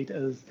update,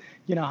 is,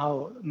 you know,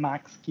 how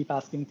Macs keep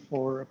asking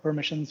for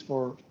permissions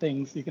for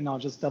things. You can now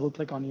just double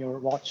click on your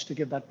watch to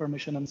give that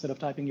permission instead of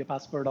typing your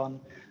password on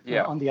the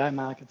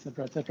iMac, et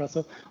cetera, et cetera.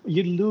 So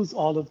you lose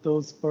all of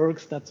those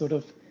perks that sort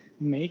of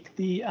make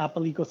the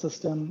Apple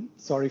ecosystem,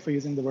 sorry for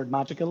using the word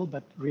magical,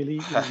 but really,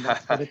 you know,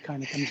 that's what it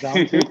kind of comes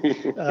down to.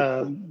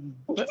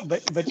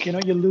 But you know,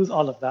 you lose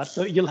all of that.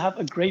 So you'll have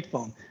a great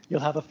phone. You'll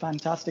have a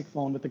fantastic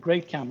phone with a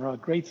great camera,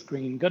 great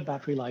screen, good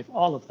battery life,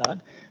 all of that.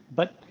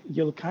 But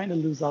you'll kind of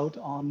lose out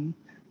on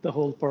the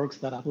whole perks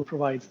that Apple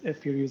provides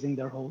if you're using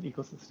their whole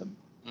ecosystem.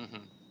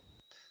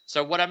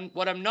 So what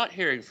I'm not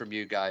hearing from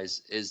you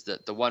guys is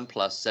that the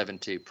OnePlus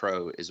 7T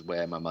Pro is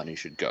where my money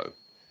should go.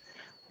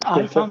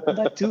 I found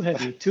that too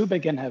heavy, too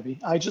big and heavy.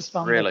 I just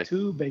found that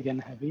too big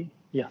and heavy.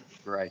 Yeah.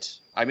 Right.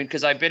 I mean,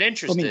 because I've been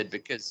interested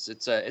because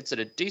it's at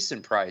a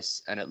decent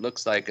price, and it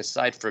looks like,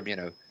 aside from, you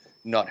know,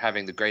 not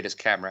having the greatest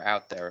camera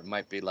out there, it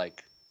might be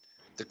like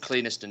the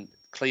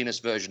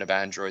cleanest version of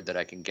Android that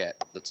I can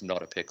get that's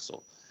not a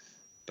Pixel.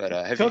 But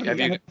have you?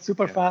 And it's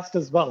super fast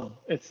as well.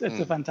 It's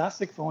a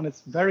fantastic phone.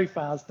 It's very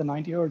fast. The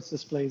 90 hertz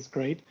display is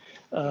great.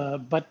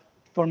 But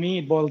for me,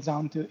 it boils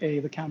down to A,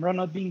 the camera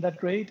not being that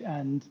great,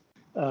 and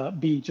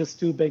B, just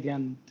too big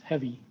and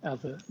heavy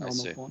as a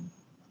normal phone.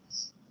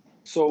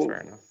 So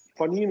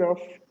funny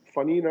enough,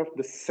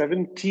 the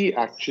 7T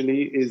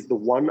actually is the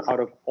one out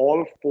of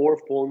all 4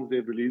 phones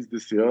they've released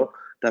this year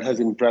that has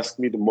impressed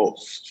me the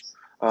most.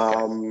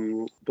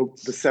 The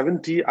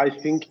 7T, I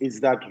think, is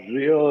that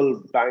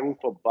real bang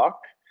for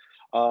buck.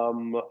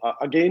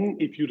 Again,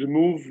 if you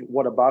remove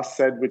what Abbas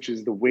said, which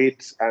is the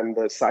weight and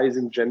the size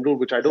in general,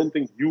 which I don't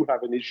think you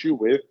have an issue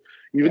with,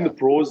 even the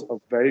Pro's a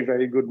very,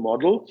 very good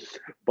model.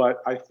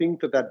 But I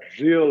think that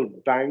real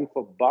bang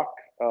for buck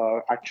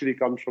actually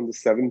comes from the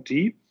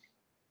 7T.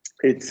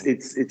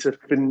 It's a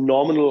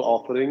phenomenal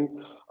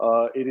offering.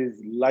 It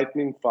is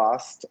lightning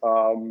fast.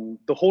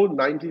 The whole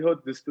 90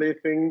 hertz display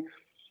thing,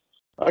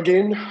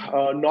 again,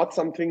 not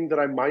something that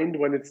I mind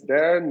when it's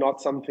there,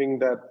 not something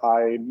that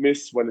I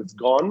miss when it's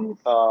gone.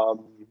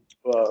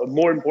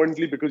 More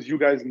importantly, because you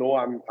guys know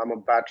I'm a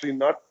battery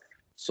nut.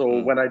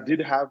 So when I did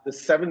have the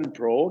 7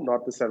 Pro,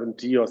 not the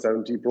 7T or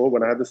 7T Pro,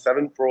 when I had the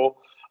 7 Pro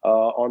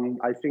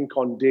I think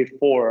on day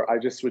 4, I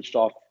just switched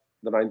off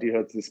the 90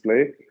 hertz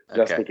display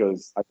just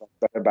because I got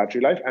better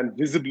battery life, and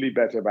visibly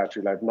better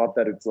battery life. Not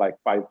that it's like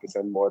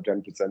 5% more,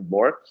 10%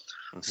 more.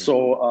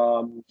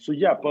 So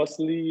yeah,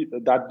 personally,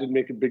 that did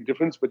make a big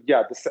difference. But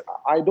yeah,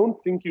 I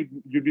don't think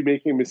you'd be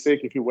making a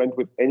mistake if you went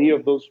with any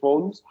of those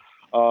phones.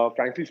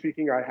 Frankly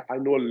speaking, I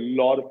know a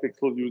lot of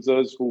Pixel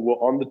users who were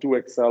on the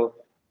 2 XL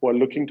who are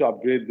looking to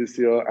upgrade this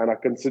year and are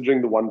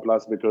considering the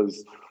OnePlus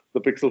because the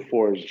Pixel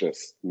 4 is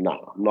just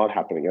not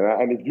happening.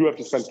 And if you have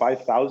to spend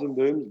 5,000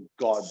 dirhams,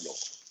 God no.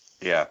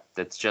 Yeah,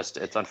 it's So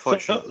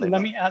unfortunately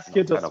let me ask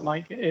you not this, tenable.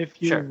 Mike.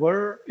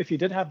 Sure. If you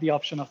did have the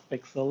option of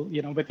Pixel,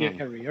 with your Hmm.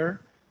 career,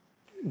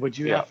 would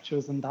you Yeah. have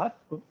chosen that?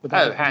 Would that Oh,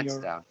 have been hands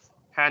your? down,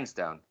 hands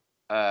down.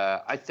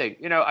 I think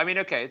I mean,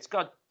 okay, it's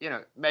got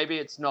maybe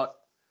it's not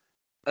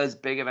as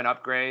big of an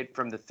upgrade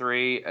from the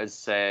 3 as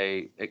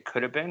say it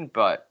could have been,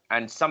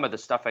 and some of the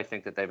stuff I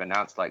think that they've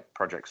announced, like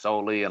Project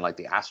Soli and like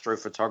the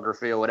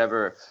astrophotography or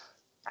whatever,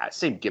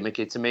 seemed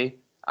gimmicky to me.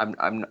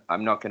 I'm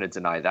not going to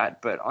deny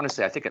that, but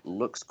honestly, I think it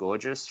looks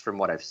gorgeous from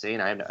what I've seen.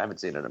 I haven't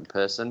seen it in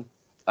person,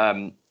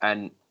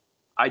 and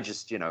I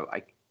just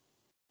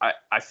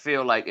I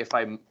feel like if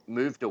I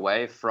moved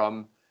away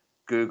from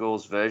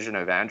Google's version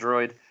of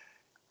Android,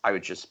 I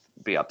would just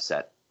be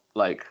upset.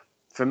 Like,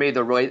 for me,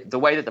 the way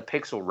that the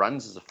Pixel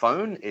runs as a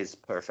phone is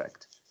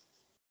perfect,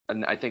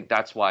 and I think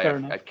that's why Fair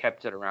I've enough.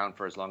 kept it around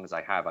for as long as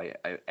I have.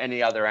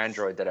 Any other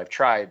Android that I've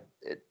tried,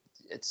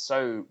 it's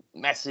so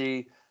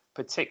messy,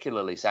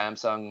 particularly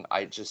Samsung.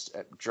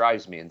 It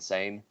drives me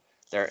insane.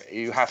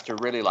 You have to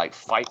really like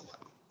fight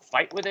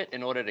with it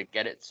in order to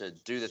get it to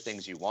do the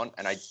things you want,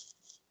 and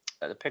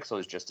the Pixel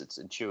is just it's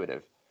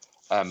intuitive.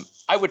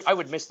 I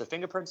would miss the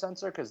fingerprint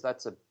sensor because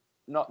that's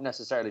not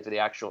necessarily for the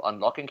actual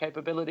unlocking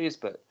capabilities,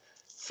 but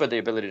for the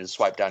ability to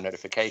swipe down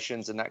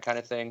notifications and that kind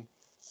of thing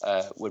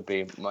would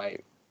be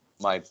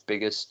my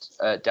biggest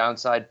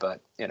downside.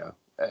 But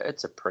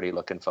it's a pretty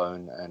looking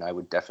phone, and I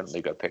would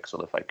definitely go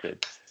Pixel if I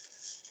could.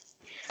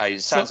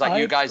 It So sounds like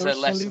you I guys are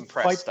less personally quite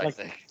impressed, I like.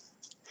 think.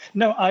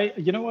 No,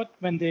 you know what?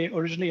 When they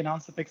originally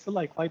announced the Pixel,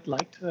 I quite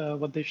liked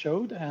what they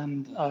showed,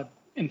 and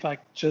in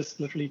fact, just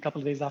literally a couple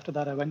of days after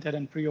that, I went ahead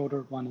and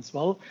pre-ordered one as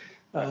well.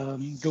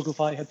 Google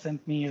Fi had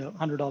sent me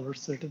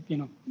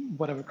 $100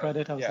 whatever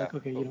credit. I was Yeah, like,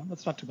 okay, cool.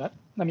 that's not too bad.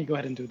 Let me go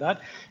ahead and do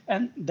that.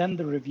 And then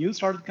the reviews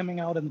started coming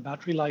out, and the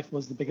battery life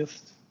was the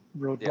biggest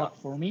Yeah. roadblock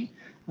for me.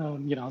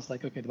 I was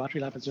like, okay, the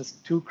battery life is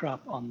just too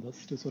crap on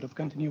this to sort of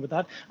continue with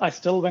that. I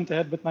still went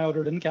ahead with my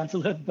order, didn't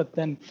cancel it, but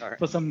then All right.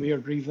 for some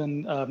weird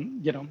reason,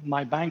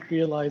 my bank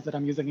realized that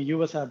I'm using a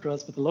US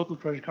address with a local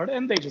credit card,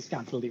 and they just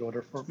canceled the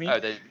order for me. Oh,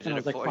 they And did I it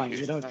was like, for fine,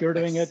 you. if you're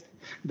doing it,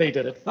 they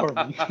did it for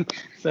me.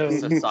 It's so, a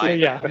so sign.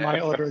 yeah, my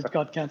order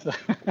got canceled.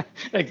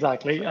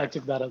 Exactly. I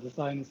took that as a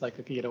sign. It's like,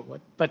 okay, you know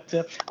what? But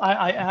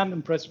I am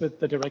impressed with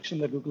the direction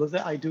that Google is.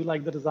 I do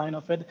like the design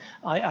of it.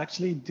 I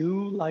actually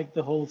do like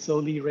the whole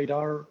Soli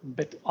radar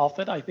bit of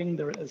it. I think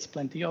there is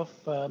plenty of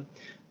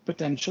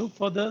potential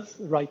for this.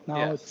 Right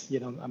now, Yes.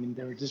 it's,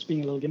 they're just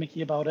being a little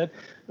gimmicky about it.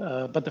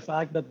 But the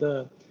fact that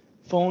the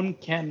phone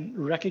can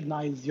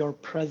recognize your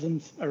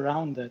presence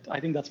around it, I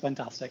think that's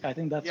fantastic. I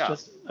think that's Yeah.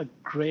 just a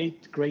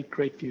great, great,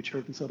 great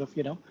future to sort of,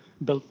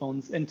 build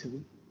phones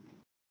into.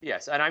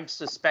 Yes, and I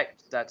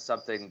suspect that's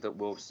something that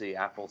we'll see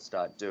Apple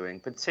start doing,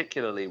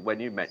 particularly when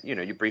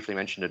you briefly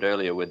mentioned it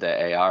earlier with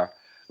their AR,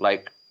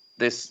 like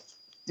this,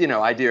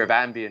 idea of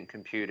ambient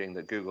computing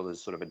that Google has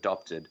sort of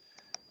adopted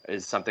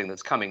is something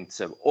that's coming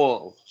to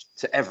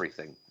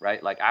everything,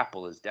 right? Like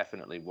Apple is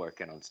definitely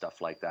working on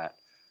stuff like that,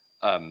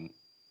 and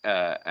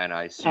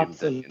I assume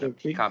that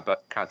Absolutely. can't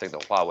think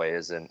that Huawei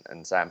is and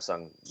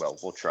Samsung. Well,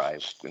 we'll try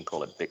and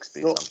call it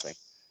Bixby No, something,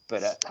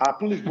 but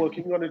Apple is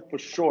working on it for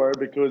sure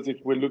because if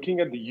we're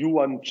looking at the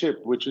U1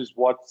 chip, which is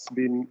what's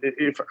been,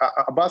 if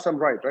Abbas, I'm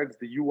right? It's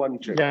the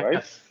U1 chip, right?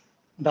 Yes,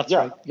 that's Yeah.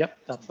 right. Yep,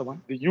 that's the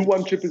one. The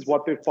U1 chip is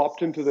what they've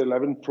popped into the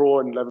 11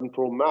 Pro and 11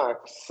 Pro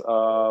Max.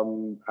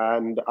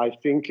 And I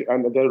think,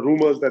 and there are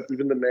rumors that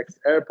even the next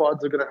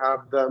AirPods are going to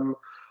have them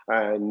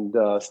and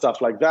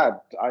stuff like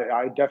that.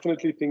 I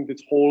definitely think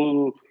this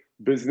whole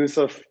business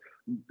of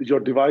your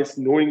device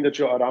knowing that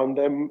you're around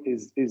them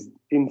is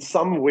in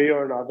some way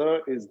or another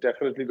is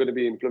definitely going to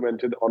be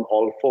implemented on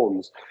all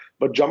phones.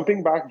 But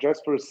jumping back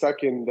just for a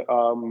second,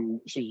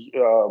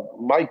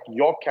 Mike,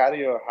 your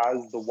carrier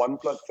has the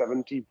OnePlus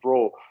 7T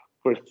Pro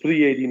for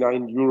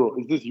 389 euro.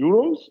 Is this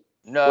euros?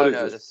 What No, is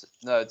no, this?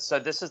 So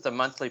this is the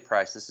monthly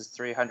price. This is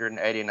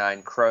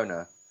 389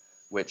 krona,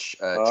 which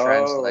Oh,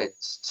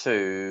 translates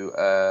to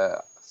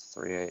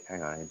 38.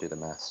 Hang on, I can do the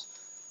maths.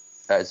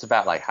 It's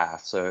about like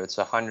half. So it's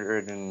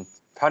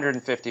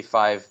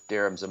 155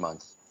 dirhams a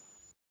month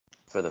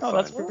for the Oh,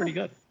 that's phone. pretty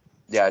oh, good.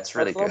 Yeah, it's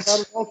really that's good. not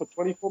bad at all for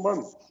 24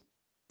 months.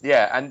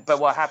 Yeah, but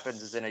what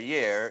happens is in a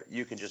year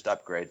you can just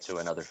upgrade to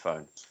another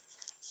phone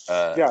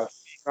Yeah.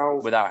 Now,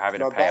 without having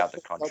to now pay that out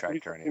the turns out to be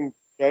contract or anything. something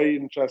very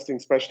interesting,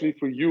 especially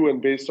for you and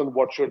based on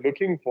what you're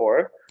looking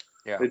for.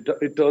 Yeah.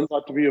 It turns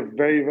out to be a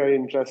very, very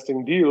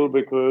interesting deal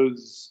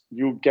because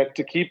you get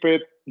to keep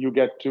it, you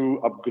get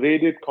to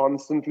upgrade it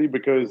constantly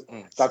because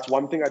Mm. that's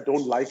one thing I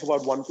don't like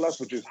about OnePlus,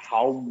 which is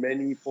how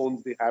many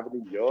phones they have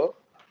in a year.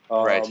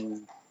 Right.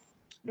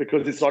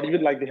 Because it's not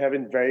even like they have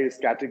in various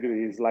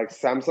categories. Like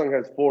Samsung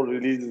has 4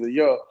 releases a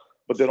year,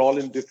 but they're all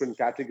in different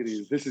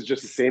categories. This is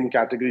just the same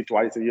category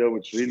twice a year,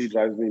 which really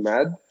drives me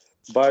mad.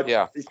 But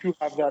Yeah. if you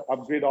have that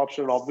upgrade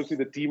option, obviously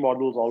the T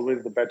model is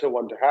always the better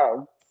one to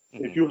have.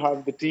 If Hmm. you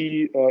have if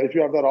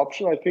you have that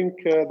option, I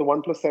think the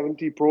OnePlus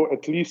 7T Pro,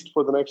 at least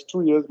for the next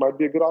 2 years, might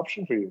be a good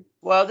option for you.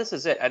 Well, this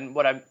is it, and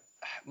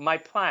my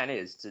plan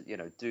is to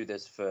do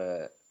this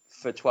for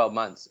 12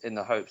 months in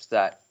the hopes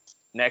that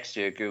next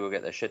year Google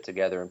get their shit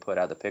together and put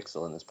out the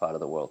Pixel in this part of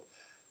the world.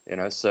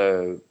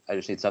 So I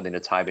just need something to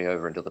tie me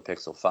over until the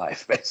Pixel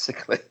 5,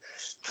 basically.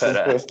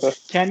 But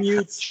can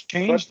you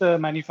change the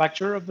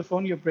manufacturer of the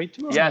phone you upgrade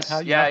to? Or yes, how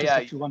you have to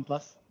stick to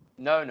OnePlus?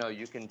 No,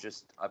 you can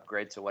just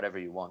upgrade to whatever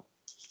you want.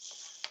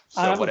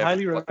 So I would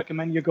highly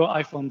recommend you go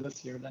iPhone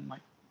this year, then,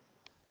 Mike.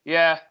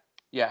 Yeah,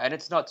 and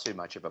it's not too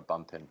much of a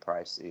bump in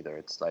price either.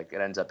 It's like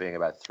it ends up being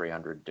about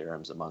 300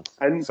 dirhams a month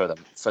And for the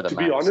to Max.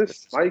 be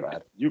honest, Mike,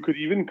 you could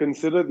even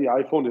consider the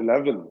iPhone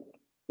 11.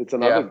 It's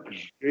another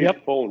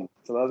great phone.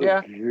 It's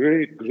another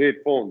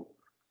great phone.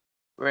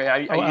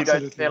 Right.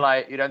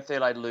 You don't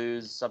feel I'd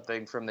lose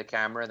something from the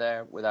camera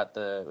there without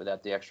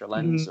the extra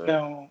lens?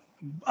 No,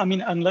 I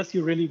mean, unless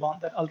you really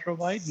want that ultra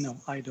wide, no,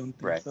 I don't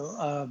think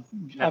so.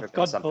 I've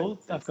got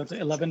both. I've got the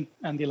 11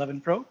 and the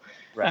 11 Pro.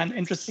 Right. And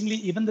interestingly,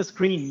 even the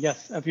screen,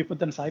 yes, if you put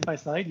them side by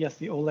side, yes,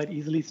 the OLED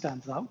easily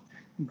stands out.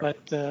 But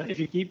if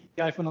you keep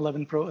the iPhone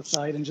 11 Pro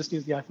aside and just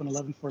use the iPhone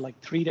 11 for like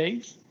 3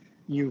 days,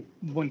 you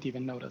won't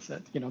even notice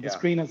it. The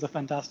screen is a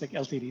fantastic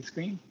LCD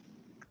screen.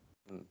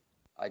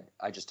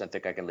 I just don't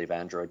think I can leave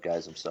Android,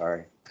 guys. I'm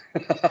sorry.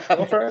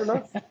 Well, fair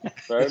enough.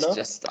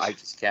 I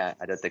just can't.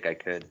 I don't think I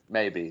could.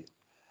 Maybe.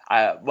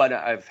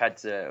 I've had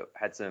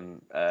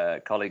some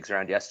colleagues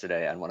around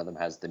yesterday, and one of them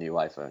has the new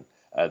iPhone,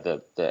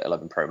 the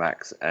 11 Pro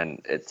Max,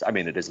 and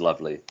it is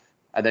lovely.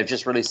 And they've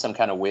just released some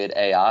kind of weird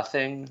AR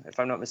thing, if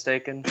I'm not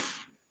mistaken.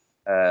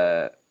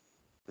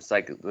 It's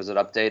like, was it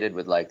updated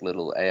with like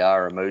little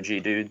AR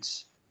emoji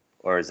dudes,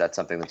 or is that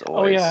something that's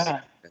always? Oh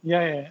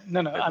yeah.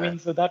 No. I mean,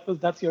 so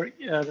that's your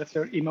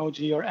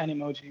emoji or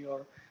Animoji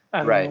or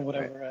I don't know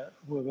whatever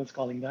whoever's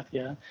calling that.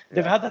 Yeah,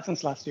 they've had that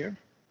since last year.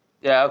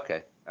 Yeah.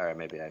 Okay. All right.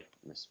 Maybe I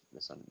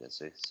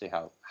misunderstood. See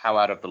how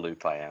out of the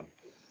loop I am.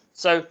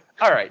 So,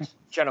 all right,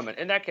 gentlemen.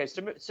 In that case,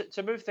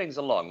 to move things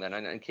along then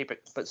and keep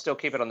it, but still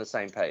keep it on the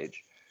same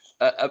page.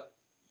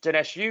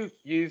 Dinesh,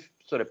 you've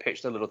sort of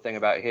pitched a little thing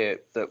about here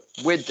that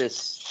with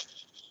this,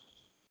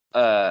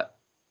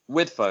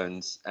 with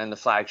phones and the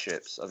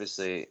flagships,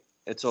 obviously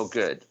it's all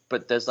good,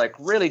 but there's like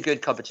really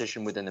good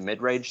competition within the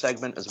mid-range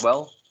segment as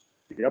well.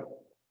 Yep.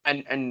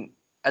 And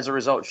as a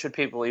result, should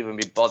people even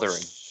be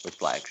bothering with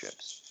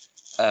flagships?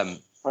 For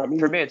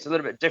me, it's a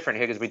little bit different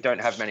here because we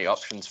don't have many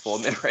options for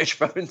mid-range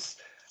phones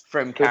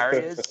from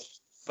carriers.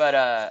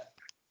 But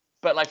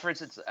like, for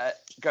instance,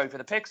 going for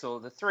the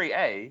Pixel, the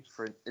 3A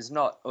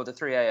or the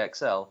 3A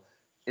XL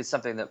is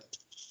something that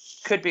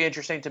could be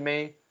interesting to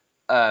me.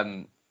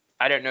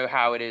 I don't know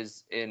how it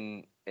is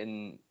in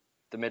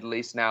the Middle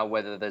East now,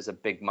 whether there's a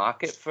big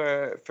market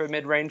for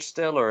mid-range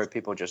still, or are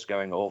people just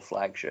going all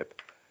flagship?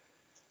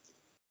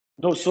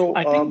 No, so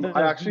I think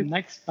the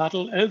next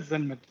battle is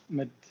in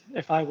mid.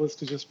 If I was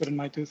to just put in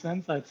my 2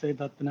 cents, I'd say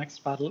that the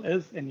next battle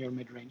is in your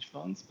mid-range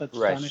phones. But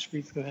Danish,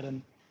 please go ahead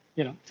and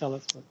tell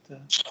us what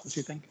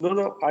you think.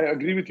 No, I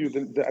agree with you.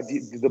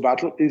 The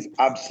battle is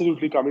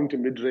absolutely coming to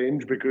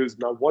mid-range, because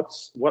now what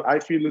I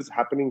feel is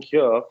happening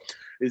here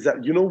is that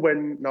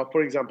now,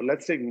 for example,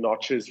 let's take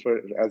notches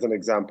as an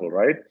example,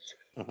 right?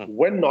 Mm-hmm.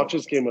 When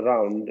notches came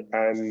around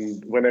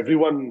and when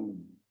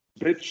everyone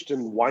bitched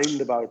and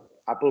whined about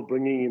Apple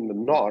bringing in the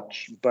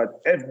notch,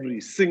 but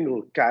every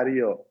single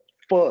carrier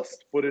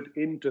first put it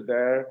into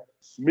their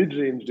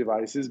mid-range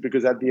devices,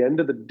 because at the end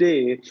of the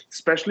day,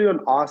 especially on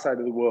our side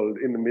of the world,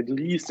 in the Middle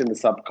East, in the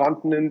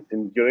subcontinent,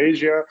 in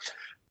Eurasia,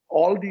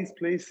 all these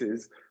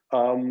places,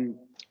 the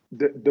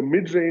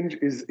mid-range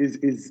is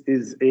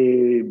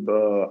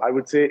I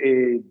would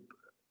say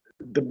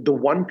the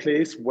one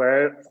place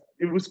where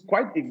it was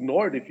quite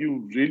ignored, if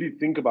you really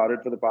think about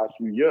it, for the past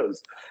few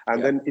years.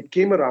 And then it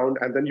came around,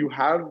 and then you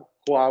have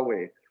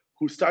Huawei,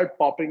 who started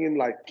popping in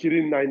like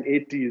Kirin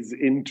 980s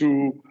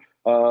into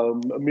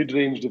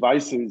mid-range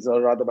devices, or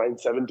rather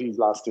 970s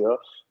last year.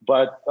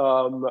 But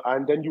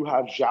and then you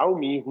have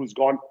Xiaomi, who's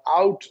gone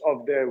out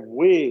of their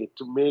way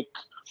to make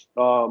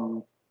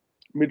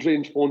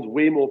mid-range phones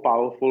way more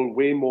powerful,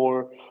 way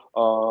more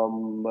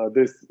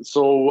this.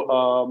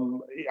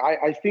 So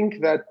I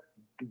think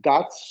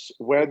that's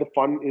where the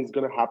fun is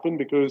going to happen,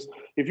 because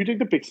if you take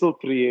the Pixel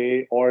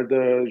 3a or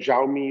the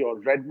Xiaomi or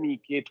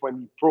Redmi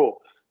K20 Pro,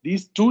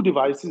 these two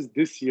devices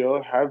this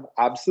year have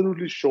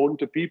absolutely shown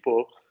to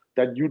people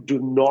that you do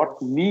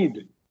not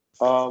need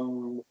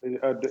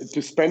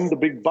to spend the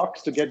big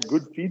bucks to get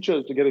good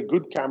features, to get a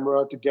good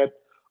camera, to get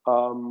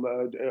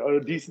a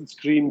decent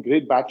screen,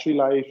 great battery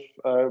life.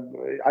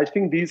 I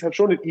think these have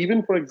shown it.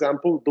 Even, for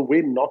example, the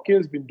way Nokia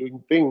has been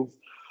doing things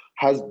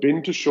has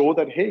been to show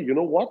that, hey, you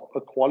know what?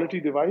 A quality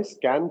device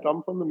can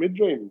come from the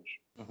mid-range.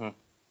 Mm-hmm.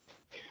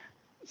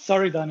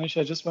 Sorry, Danish,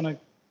 I just want to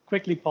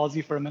quickly pause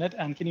you for a minute.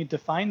 And can you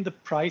define the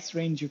price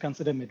range you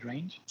consider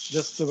mid-range,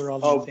 just so we're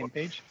all on the same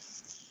page?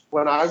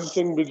 When I'm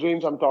saying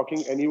mid-range, I'm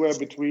talking anywhere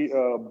between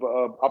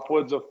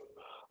upwards of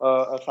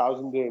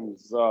 1,000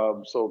 dirhams,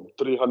 so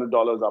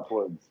 $300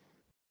 upwards.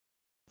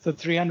 So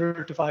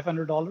 $300 to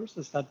 $500,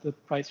 is that the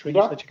price range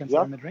that you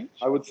consider mid-range?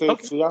 I would say,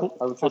 cool.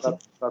 I would say awesome.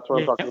 That's what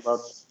I'm talking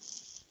about.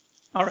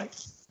 All right.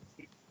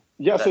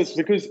 Yeah, so it's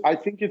because I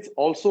think it's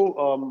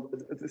also,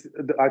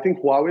 I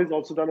think Huawei's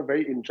also done a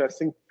very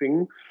interesting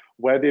thing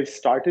where they've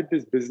started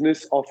this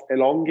business of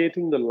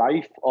elongating the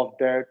life of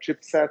their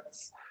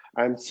chipsets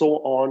and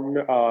so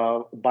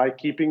on by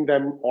keeping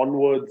them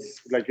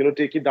onwards, like,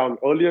 take it down.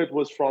 Earlier, it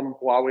was from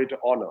Huawei to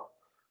Honor.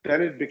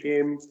 Then it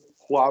became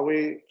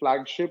Huawei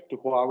flagship to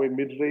Huawei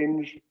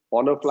mid-range,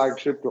 Honor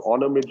flagship to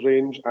Honor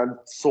mid-range, and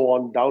so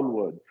on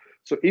downward.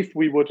 So if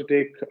we were to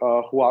take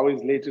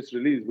Huawei's latest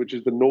release, which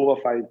is the Nova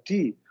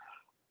 5T,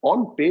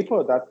 on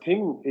paper, that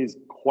thing is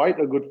quite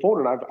a good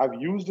phone, and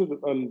I've used it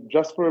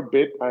just for a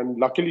bit, and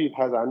luckily it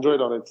has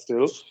Android on it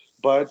still.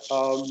 But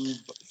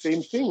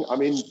same thing. I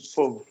mean,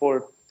 for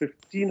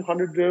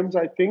 1,500 dirhams,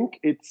 I think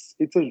it's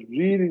a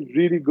really,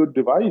 really good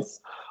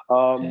device.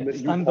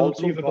 It's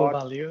unbelievable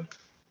value.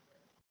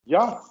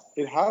 Yeah,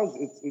 it has.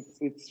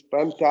 It's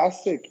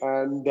fantastic,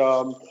 and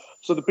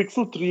so the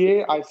Pixel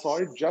 3a, I saw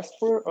it just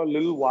for a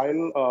little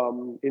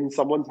while in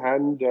someone's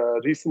hand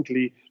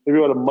recently, maybe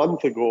about a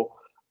month ago.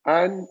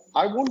 And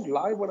I won't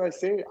lie when I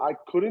say I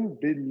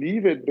couldn't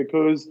believe it,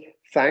 because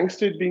thanks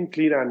to it being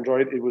clean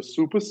Android, it was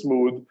super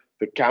smooth.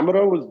 The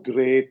camera was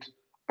great,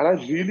 and I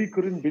really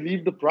couldn't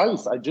believe the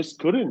price. I just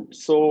couldn't.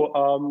 So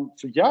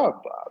yeah,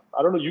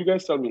 I don't know. You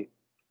guys tell me.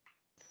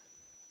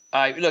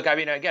 Look, I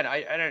mean, again,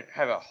 I don't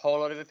have a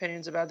whole lot of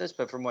opinions about this,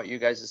 but from what you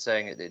guys are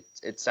saying,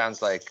 it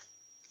sounds like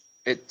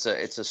it's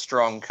a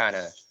strong kind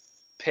of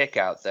pick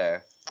out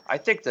there. I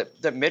think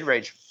that the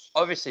mid-range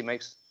obviously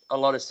makes a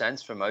lot of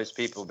sense for most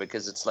people,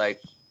 because it's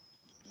like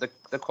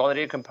the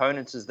quality of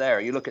components is there.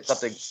 You look at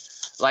something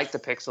like the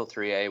Pixel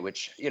 3a,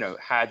 which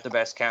had the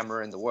best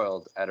camera in the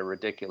world at a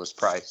ridiculous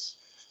price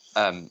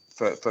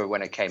for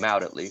when it came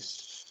out, at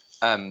least,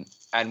 and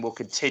will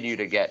continue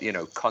to get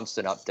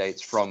constant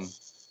updates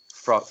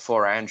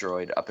for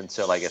Android up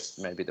until, I guess,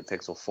 maybe the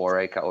Pixel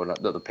 4a or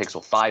the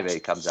Pixel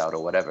 5a comes out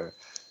or whatever.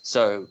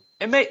 So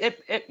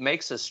it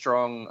makes a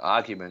strong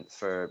argument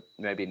for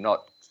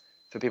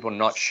people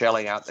not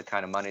shelling out the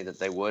kind of money that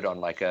they would on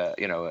like a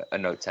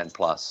Note 10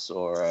 Plus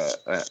or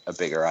a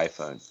bigger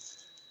iPhone.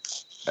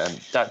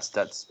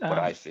 That's what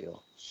I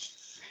feel.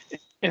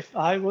 If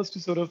I was to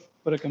sort of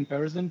put a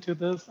comparison to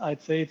this,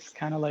 I'd say it's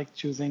kind of like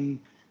choosing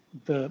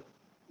the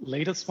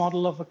latest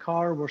model of a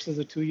car versus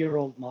a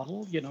 2-year-old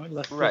model.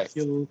 Right.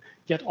 You'll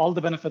get all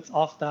the benefits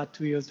of that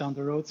 2 years down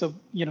the road. So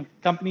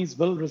companies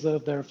will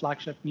reserve their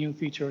flagship new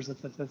features,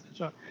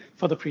 etc.,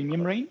 for the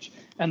premium range,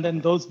 and then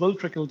those will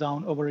trickle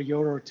down over a year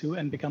or two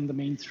and become the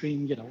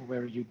mainstream,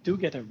 where you do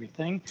get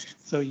everything.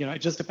 So it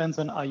just depends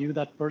on, are you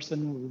that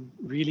person who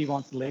really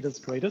wants the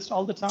latest, greatest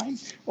all the time,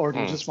 or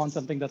do you just want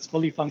something that's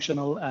fully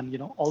functional and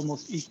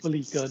almost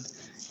equally good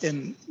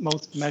in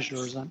most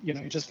measures? And you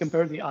just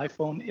compare the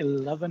iPhone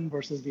 11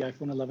 versus the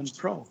iPhone 11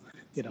 Pro,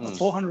 a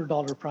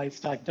 $400 price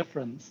tag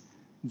difference.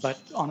 But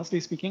honestly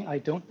speaking, I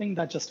don't think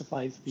that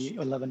justifies the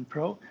 11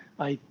 Pro.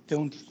 I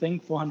don't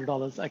think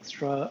 $400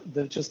 extra,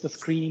 just the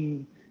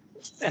screen,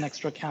 an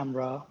extra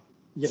camera,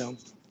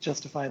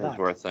 justify that. It's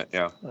worth it,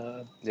 yeah.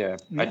 Yeah.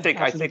 I think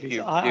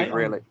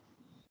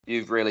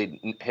you've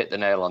really hit the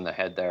nail on the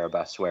head there,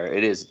 Abbas, where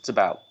it's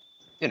about,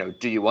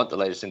 do you want the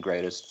latest and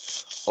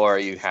greatest, or are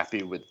you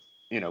happy with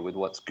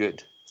what's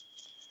good,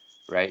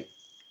 right?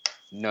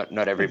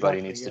 Not everybody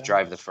needs to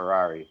drive the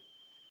Ferrari.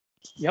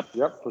 Yep,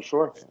 for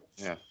sure.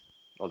 Yeah.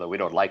 Although we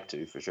don't like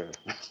to, for sure.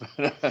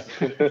 Yeah.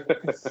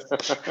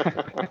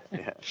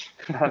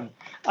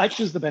 I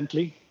choose the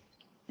Bentley.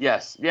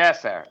 Yes. Yeah,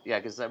 fair. Yeah,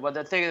 because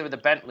the thing with the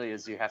Bentley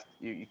is you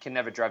can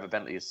never drive a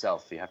Bentley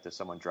yourself. You have to have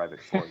someone drive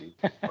it for you.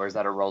 Or is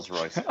that a Rolls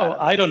Royce?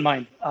 I don't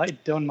mind. I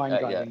don't mind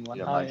driving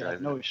one. I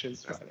have no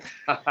issues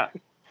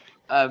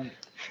driving.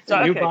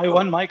 So you buy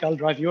one, Mike, I'll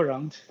drive you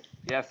around.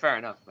 Yeah, fair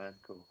enough, man.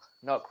 Cool.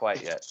 Not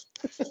quite yet,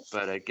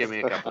 but give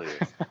me a couple of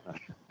years.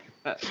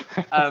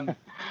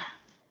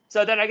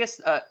 So then I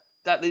guess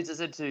that leads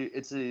us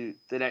into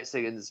the next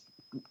thing, and is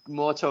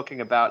more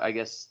talking about, I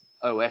guess,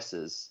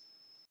 OSs,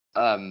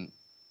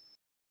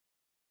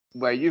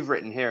 where you've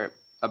written here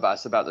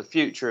about the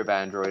future of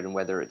Android and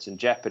whether it's in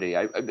jeopardy.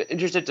 I'm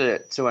interested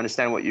to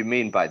understand what you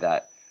mean by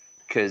that,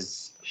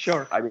 because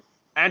sure. I mean,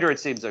 Android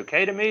seems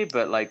okay to me,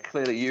 but like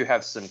clearly you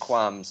have some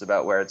qualms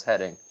about where it's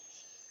heading.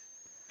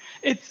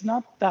 It's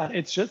not that.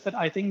 It's just that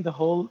I think the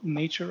whole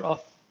nature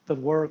of the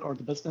work or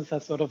the business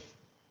has sort of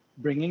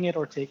bringing it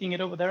or taking it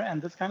over there.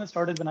 And this kind of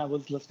started when I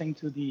was listening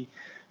to the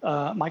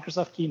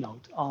Microsoft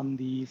keynote on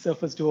the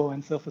Surface Duo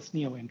and Surface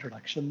Neo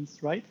introductions,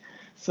 right?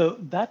 So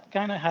that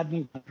kind of had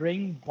me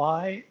wondering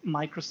why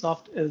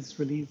Microsoft is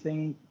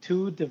releasing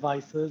two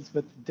devices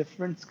with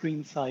different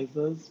screen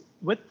sizes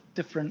with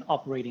different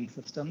operating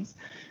systems.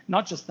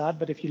 Not just that,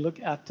 but if you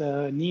look at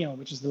Neo,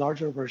 which is the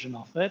larger version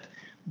of it,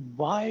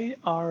 why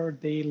are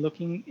they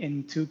looking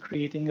into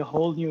creating a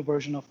whole new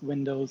version of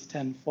Windows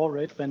 10 for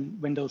it when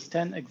Windows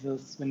 10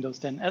 exists, Windows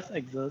 10s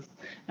exists,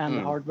 and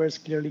the hardware is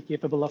clearly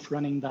capable of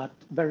running that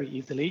very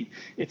easily?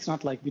 It's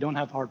not like we don't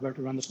have hardware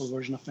to run the full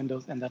version of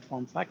Windows in that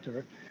form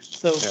factor.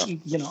 So,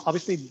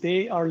 obviously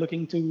they are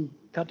looking to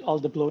cut all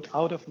the bloat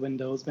out of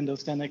Windows.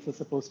 Windows 10X is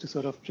supposed to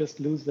sort of just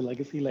lose the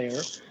legacy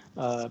layer.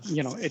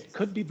 It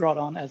could be brought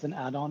on as an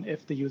add-on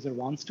if the user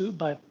wants to,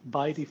 but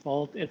by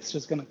default, it's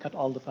just going to cut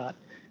all the fat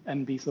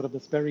and be sort of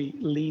this very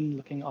lean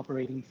looking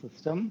operating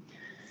system.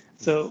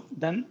 So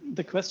then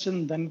the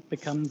question then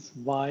becomes,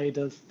 why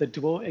does the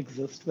Duo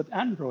exist with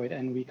Android?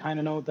 And we kind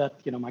of know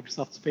that,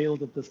 Microsoft's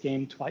failed at this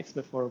game twice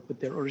before with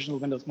their original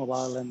Windows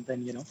Mobile and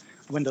then,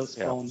 Windows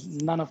Phone.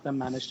 None of them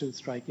managed to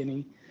strike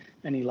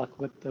any luck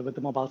with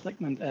the mobile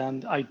segment.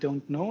 And I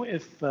don't know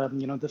if,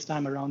 this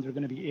time around they're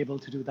going to be able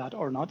to do that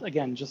or not.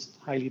 Again, just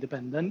highly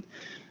dependent.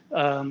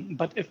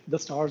 But if the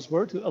stars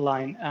were to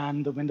align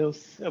and the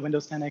Windows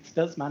 10X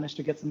does manage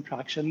to get some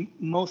traction,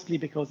 mostly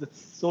because it's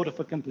sort of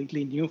a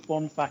completely new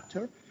form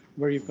factor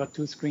where you've got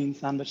two screens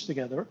sandwiched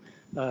together,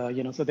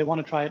 so they want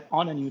to try it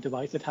on a new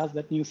device. It has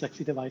that new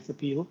sexy device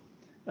appeal.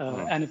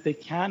 And if they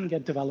can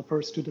get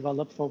developers to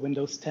develop for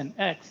Windows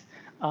 10X,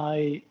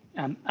 I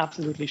am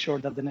absolutely sure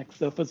that the next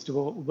Surface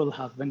Duo will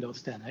have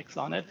Windows 10X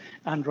on it.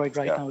 Android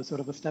right now is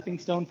sort of a stepping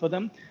stone for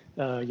them.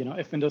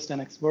 If Windows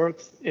 10X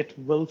works, it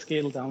will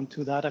scale down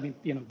to that. I mean,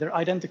 they're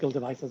identical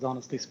devices,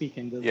 honestly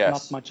speaking. There's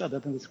not much other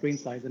than the screen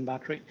size and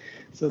battery.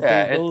 So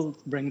they will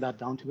bring that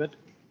down to it.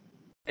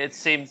 It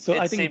seems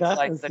like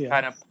the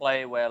kind of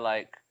play where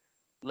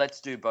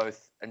let's do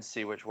both and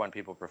see which one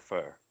people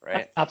prefer,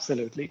 right?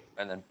 Absolutely.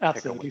 And then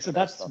absolutely. So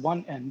that's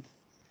one end.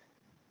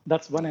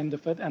 That's one end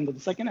of it. And the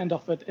second end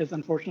of it is,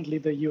 unfortunately,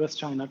 the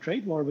US-China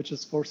trade war, which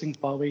is forcing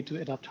Huawei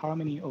to adopt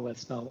Harmony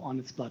OS now on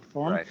its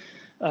platform. Right.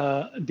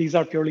 These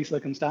are purely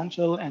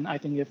circumstantial. And I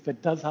think if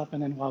it does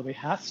happen and Huawei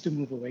has to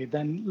move away,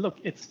 then look,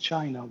 it's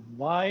China.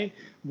 Why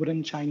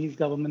wouldn't Chinese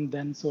government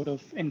then sort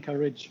of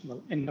encourage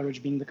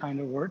being the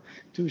kind of word,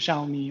 to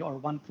Xiaomi or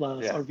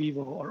OnePlus or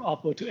Vivo or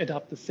Oppo to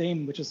adopt the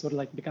same, which is sort of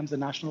like becomes a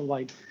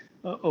national-wide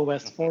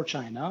OS for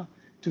China,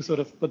 to sort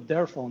of put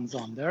their phones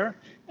on there.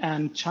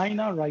 And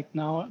China right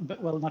now,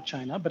 well, not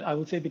China, but I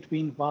would say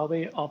between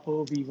Huawei,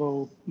 Oppo,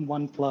 Vivo,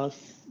 OnePlus,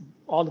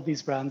 all of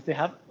these brands, they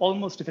have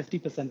almost a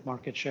 50%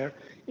 market share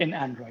in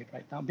Android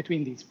right now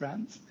between these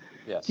brands.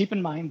 Yes. Keep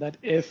in mind that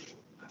if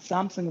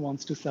Samsung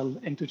wants to sell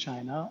into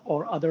China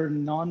or other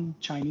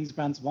non-Chinese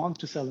brands want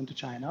to sell into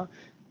China,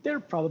 they're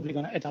probably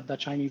going to adopt that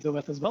Chinese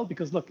OS as well,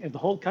 because look, if the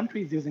whole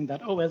country is using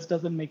that OS,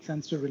 doesn't make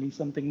sense to release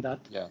something that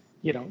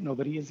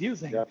nobody is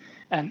using. Yeah.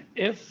 And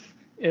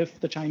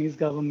if the Chinese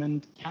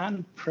government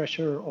can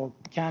pressure or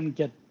can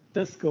get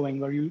this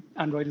going, where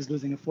Android is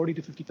losing a 40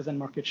 to 50%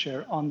 market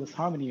share on this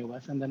Harmony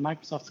OS, and then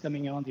Microsoft's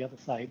coming in on the other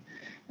side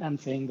and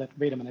saying that,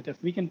 wait a minute,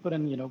 if we can put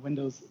in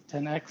Windows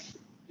 10X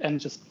and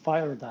just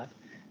fire that,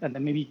 and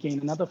then maybe gain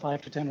another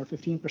 5 to 10 or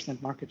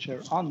 15% market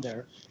share on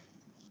there,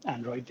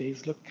 Android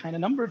days look kind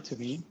of numbered to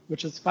me,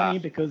 which is funny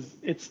because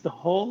it's the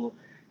whole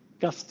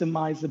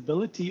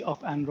customizability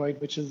of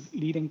Android which is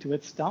leading to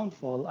its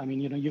downfall. I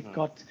mean, you've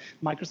got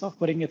Microsoft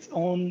putting its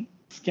own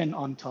skin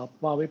on top,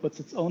 Huawei puts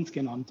its own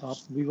skin on top,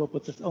 Vivo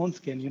puts its own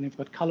skin, you've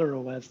got Color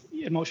OS,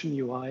 Emotion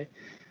UI,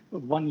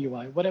 One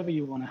UI, whatever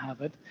you want to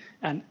have it.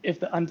 And if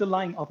the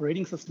underlying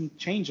operating system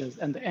changes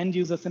and the end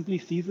user simply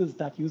seizes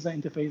that user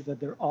interface that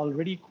they're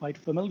already quite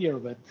familiar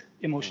with,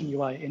 Emotion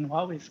UI in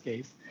Huawei's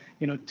case,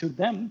 to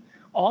them,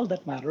 all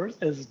that matters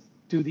is,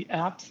 do the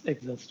apps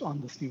exist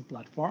on this new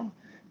platform?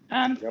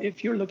 And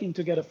if you're looking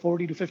to get a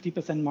 40 to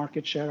 50%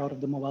 market share out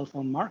of the mobile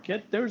phone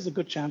market, there's a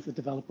good chance that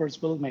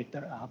developers will make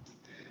their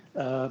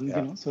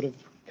apps, sort of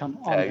come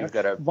on there. You've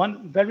got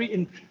One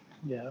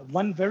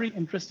very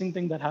interesting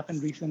thing that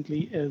happened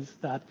recently is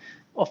that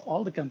of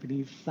all the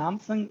companies,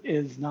 Samsung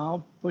is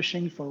now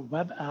pushing for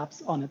web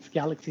apps on its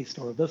Galaxy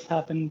Store. This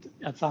happened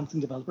at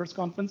Samsung Developers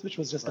Conference, which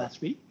was just last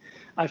week.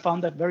 I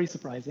found that very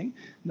surprising,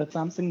 that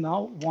Samsung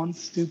now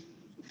wants to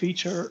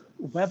feature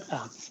web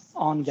apps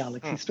on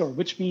Galaxy Store,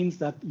 which means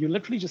that you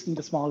literally just need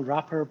a small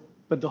wrapper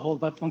with the whole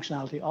web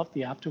functionality of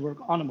the app to work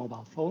on a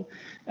mobile phone.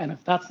 And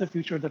if that's the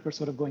future that we're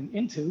sort of going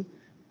into,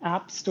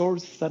 app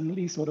stores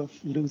suddenly sort of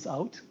lose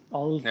out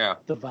all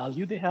the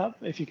value they have.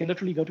 If you can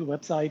literally go to a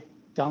website,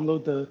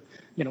 download the,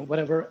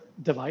 whatever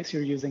device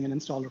you're using an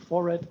installer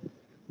for it,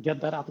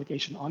 get that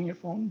application on your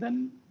phone,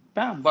 then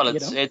bam. Well,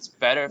 it's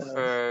better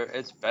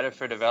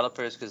for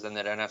developers, because then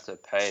they don't have to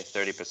pay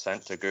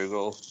 30% to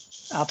Google.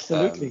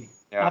 Absolutely.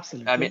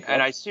 Absolutely. I mean,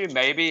 and I assume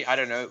maybe, I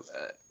don't know,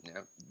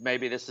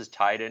 maybe this is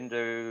tied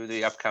into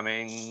the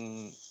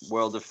upcoming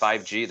world of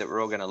 5G that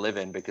we're all going to live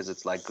in, because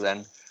it's like,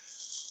 then,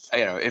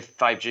 if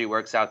 5G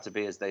works out to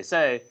be as they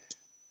say,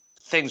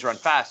 things run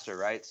faster,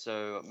 right?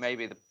 So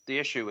maybe the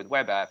issue with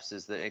web apps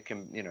is that it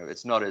can,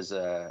 it's not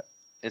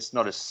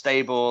as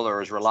stable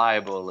or as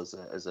reliable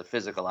as a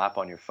physical app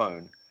on your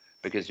phone.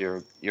 because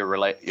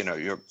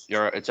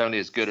it's only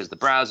as good as the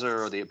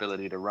browser or the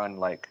ability to run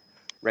like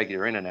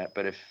regular internet.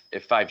 But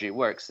if 5G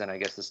works, then I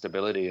guess the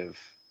stability of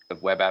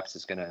web apps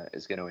is gonna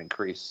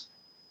increase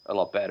a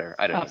lot better.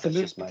 I don't know. That's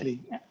just my...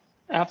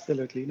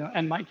 Absolutely. No,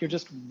 and Mike, you're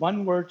just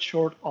one word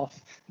short of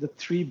the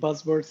 3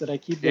 buzzwords that I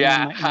keep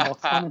getting in my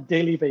inbox on a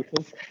daily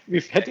basis.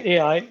 We've hit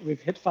AI,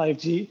 we've hit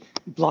 5G,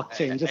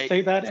 blockchain. Just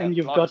say that, and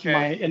you've got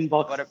my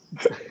inbox.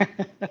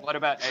 What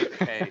about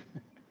 8K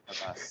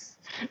of us?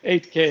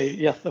 8K,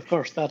 yes, of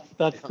course,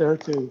 that's there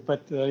too.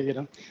 But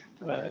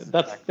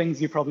that's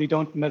things you probably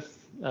don't miss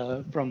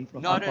from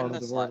our part of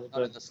the world.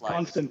 Not in the slides.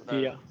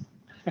 Constantly, yeah.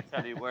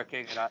 Tell you,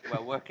 working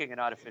in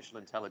artificial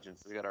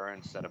intelligence, we got our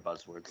own set of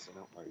buzzwords, so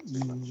don't worry too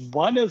much.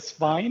 1 is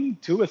fine,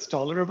 2 is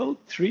tolerable,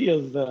 3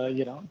 is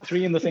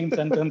 3 in the same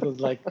sentence is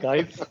like,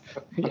 guys,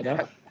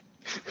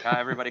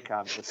 everybody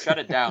calm. Let's shut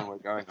it down. We're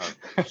going home.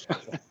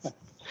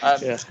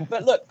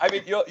 But look, I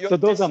mean, so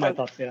those are my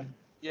thoughts.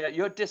 Yeah,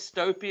 your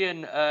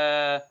dystopian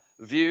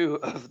view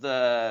of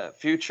the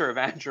future of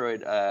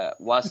Android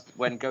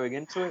when going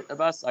into it,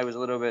 Abbas, I was a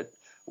little bit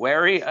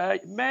wary.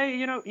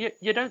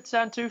 You don't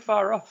sound too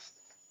far off.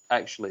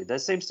 Actually, there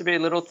seems to be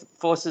little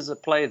forces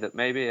at play that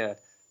maybe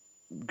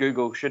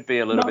Google should be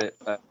a little bit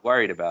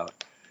worried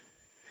about.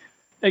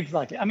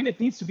 Exactly. I mean, it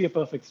needs to be a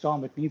perfect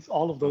storm. It needs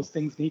all of those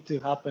things need to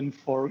happen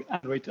for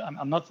Android.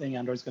 I'm not saying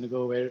Android's going to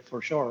go away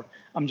for sure.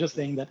 I'm just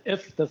saying that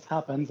if this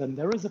happens, then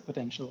there is a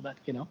potential that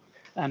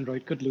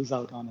Android could lose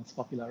out on its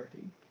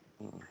popularity.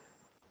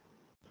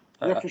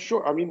 Yeah, for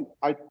sure. I mean,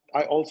 I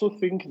also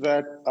think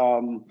that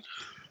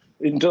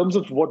in terms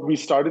of what we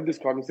started this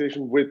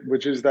conversation with,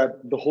 which is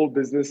that the whole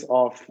business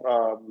of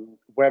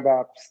web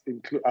apps,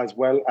 as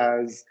well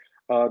as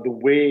the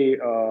way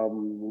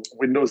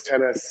Windows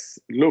 10s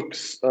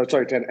looks,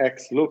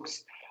 10X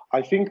looks,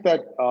 I think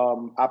that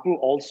Apple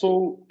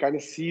also kind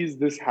of sees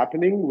this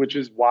happening, which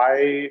is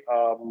why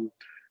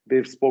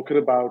they've spoken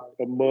about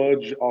a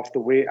merge of the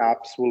way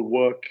apps will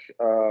work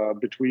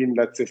between,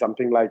 let's say,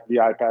 something like the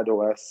iPad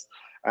OS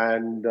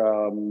and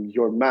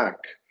your Mac.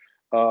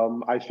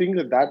 I think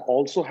that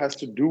also has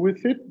to do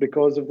with it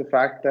because of the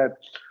fact that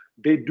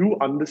they do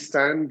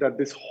understand that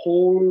this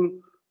whole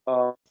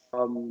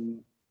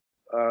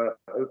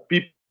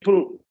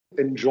people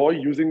enjoy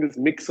using this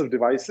mix of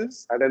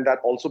devices, and then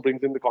that also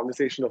brings in the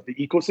conversation of the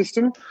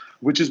ecosystem,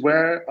 which is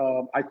where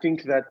I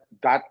think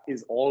that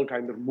is all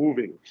kind of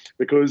moving.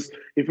 Because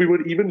if we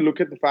would even look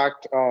at the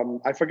fact,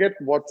 I forget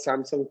what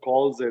Samsung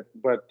calls it,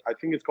 but I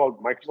think it's called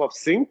Microsoft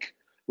Sync,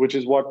 which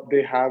is what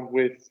they have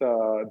with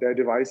their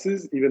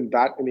devices. Even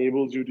that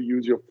enables you to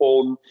use your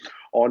phone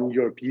on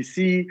your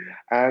PC.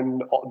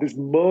 And this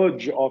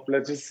merge of,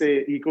 let's just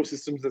say,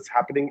 ecosystems that's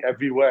happening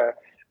everywhere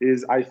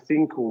is, I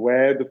think,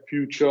 where the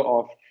future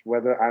of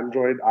whether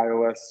Android,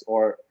 iOS,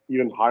 or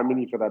even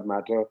Harmony, for that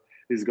matter,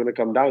 is going to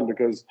come down.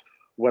 Because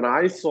when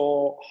I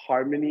saw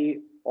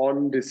Harmony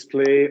on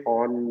display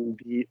on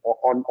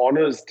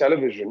Honor's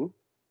television,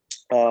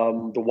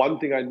 the one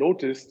thing I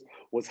noticed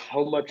was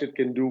how much it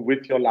can do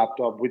with your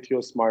laptop, with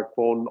your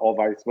smartphone, or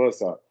vice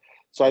versa.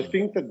 So I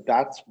think that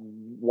that's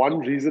one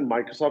reason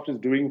Microsoft is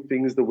doing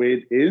things the way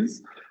it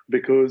is,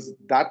 because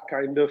that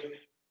kind of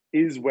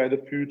is where the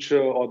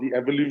future or the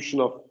evolution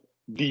of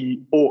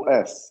the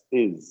OS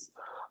is.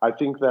 I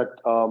think that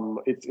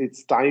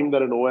it's time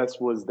that an OS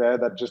was there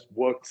that just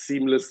worked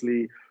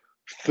seamlessly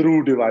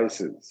through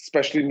devices,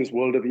 especially in this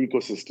world of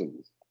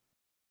ecosystems.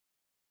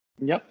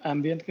 Yep,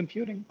 ambient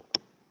computing.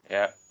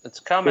 Yeah, it's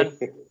coming,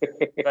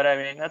 but I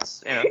mean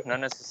that's not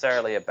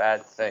necessarily a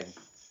bad thing.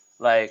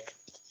 Like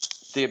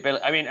the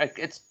ability. I mean,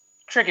 it's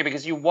tricky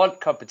because you want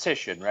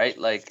competition, right?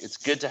 Like it's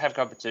good to have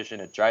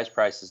competition. It drives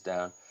prices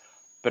down,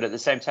 but at the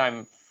same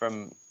time,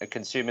 from a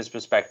consumer's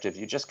perspective,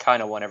 you just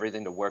kind of want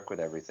everything to work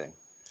with everything.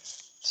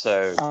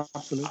 So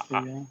absolutely,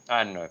 yeah.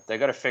 I don't know. They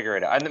got to figure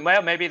it out. And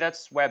well, maybe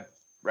that's web,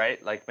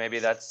 right? Like maybe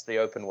that's the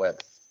open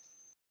web.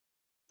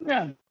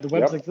 Yeah, the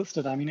web's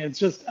existed. I mean, it's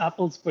just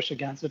Apple's push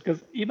against it.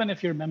 Because even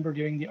if you remember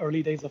during the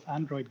early days of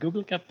Android,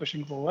 Google kept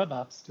pushing for web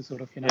apps to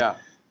sort of,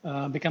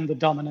 become the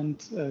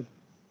dominant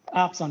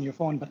apps on your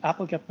phone. But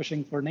Apple kept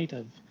pushing for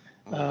native.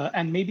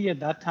 And maybe at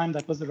that time,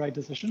 that was the right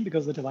decision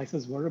because the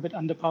devices were a bit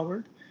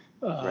underpowered.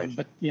 Right.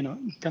 But,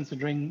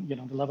 considering,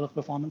 the level of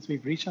performance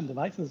we've reached on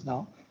devices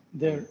now,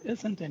 there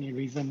isn't any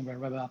reason where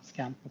web apps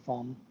can't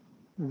perform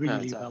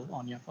really well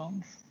on your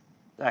phones.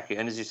 Exactly,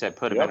 and as you said,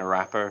 put them in a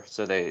wrapper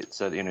so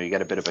you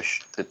get a bit of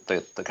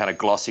the kind of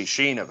glossy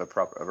sheen of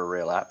a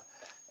real app,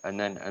 and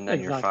then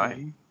you're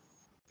fine.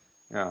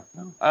 Yeah.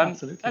 No,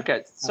 absolutely.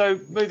 Okay, so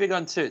moving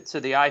on to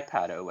the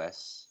iPad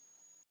OS,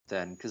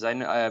 then, because I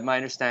know my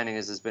understanding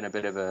is there's been a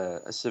bit of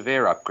a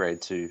severe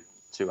upgrade to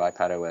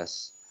iPad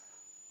OS,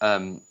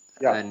 and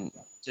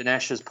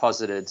Dinesh has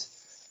posited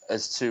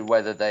as to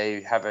whether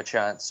they have a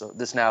chance. Or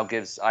this now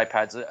gives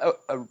iPads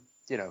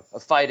a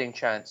fighting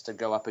chance to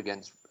go up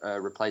against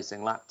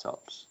replacing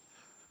laptops.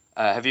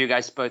 Have you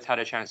guys both had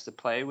a chance to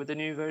play with the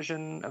new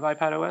version of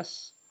iPad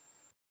OS?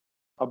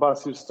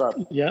 Abbas, you start.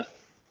 Yeah.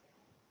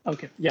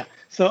 Okay, yeah.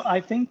 So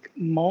I think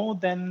more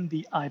than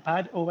the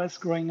iPad OS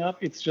growing up,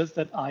 it's just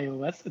that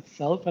iOS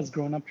itself has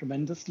grown up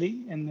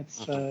tremendously in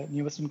its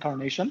newest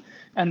incarnation,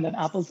 and then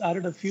Apple's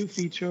added a few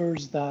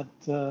features that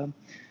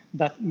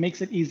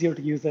makes it easier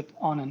to use it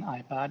on an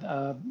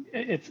iPad.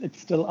 It's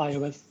still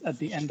iOS at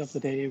the end of the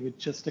day with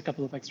just a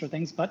couple of extra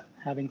things. But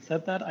having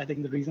said that, I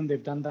think the reason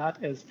they've done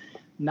that is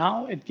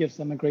now it gives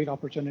them a great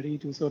opportunity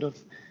to sort of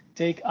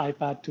take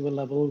iPad to a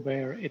level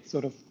where it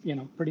sort of,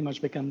 pretty much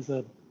becomes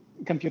a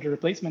computer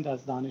replacement,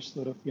 as Danish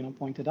sort of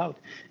pointed out.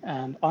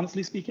 And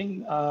honestly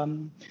speaking,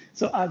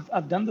 so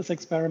I've done this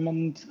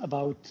experiment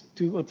about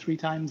 2 or 3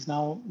 times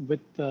now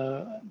with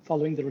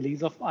following the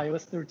release of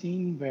iOS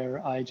 13,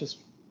 where I just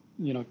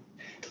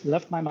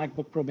left my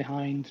MacBook Pro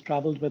behind,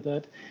 traveled with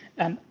it,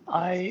 and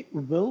I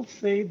will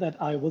say that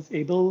I was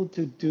able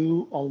to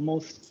do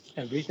almost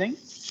everything,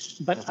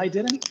 but I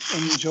didn't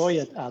enjoy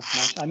it as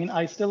much. I mean,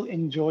 I still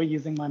enjoy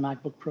using my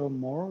MacBook Pro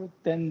more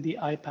than the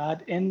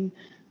iPad in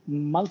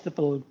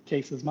multiple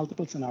cases,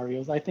 multiple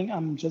scenarios. I think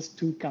I'm just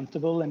too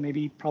comfortable and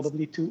maybe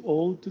probably too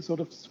old to sort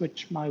of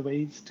switch my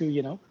ways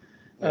to,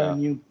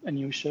 a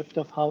new shift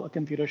of how a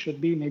computer should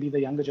be. Maybe the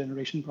younger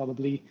generation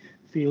probably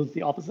feels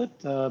the opposite.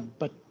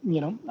 But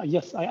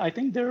yes, I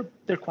think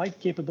they're quite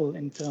capable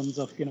in terms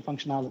of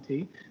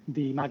functionality,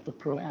 the MacBook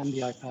Pro and the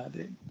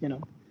iPad.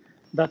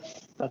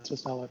 That's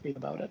just how I feel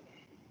about it.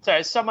 So,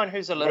 as someone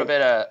who's a little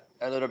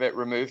bit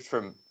removed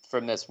from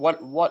this,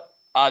 what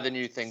are the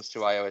new things to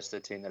iOS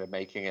 13 that are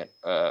making it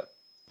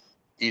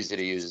easy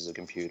to use as a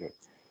computer?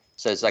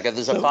 So it's like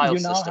there's a file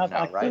system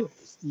now, right?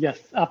 Yes,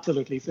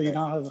 absolutely. So you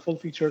now have a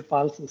full-featured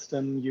file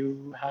system.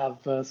 You have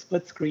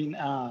split-screen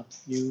apps.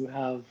 You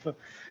have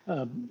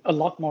a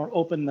lot more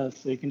openness.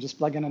 So you can just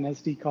plug in an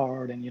SD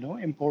card and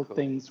import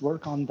things,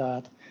 work on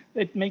that.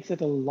 It makes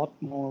it a lot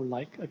more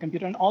like a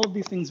computer. And all of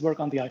these things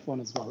work on the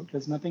iPhone as well.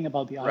 There's nothing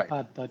about the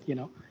iPad that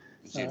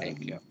it's unique.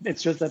 Yeah.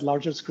 It's just that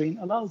larger screen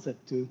allows it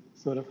to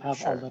sort of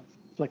have all that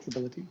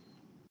flexibility.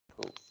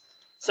 Cool.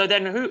 So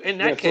then, who in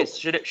that case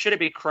should it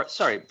be?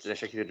 Sorry,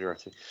 Dinesh, I keep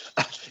interrupting.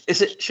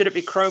 Should it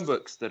be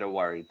Chromebooks that are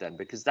worried then?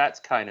 Because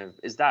that's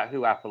is that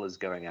who Apple is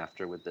going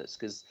after with this?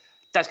 Because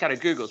that's kind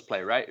of Google's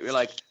play, right? You're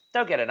like,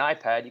 don't get an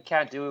iPad. You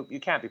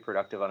can't be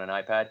productive on an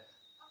iPad.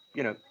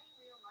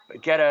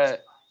 Get a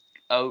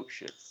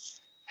shit.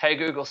 Hey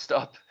Google,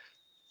 stop.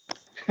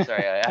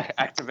 Sorry, I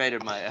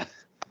activated my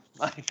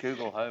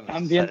Google Home.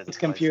 Ambient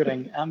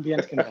computing.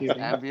 Ambient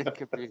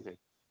computing.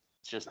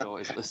 Just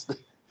always listening.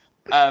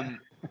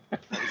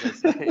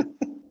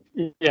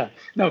 Yeah,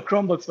 no,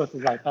 Chromebooks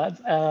versus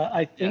iPads.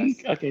 I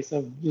think, okay,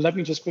 so let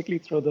me just quickly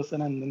throw this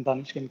in and then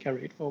Danish can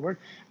carry it forward.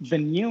 The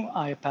new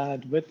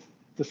iPad with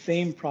the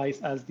same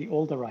price as the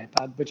older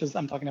iPad, which is,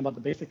 I'm talking about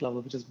the basic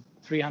level, which is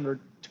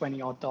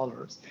 $320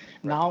 odd,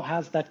 now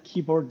has that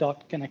keyboard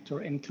dock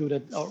connector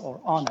included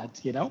or on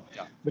it,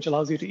 which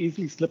allows you to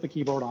easily slip a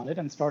keyboard on it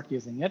and start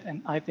using it.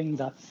 And I think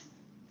that's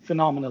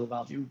phenomenal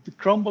value. The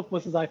Chromebook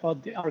versus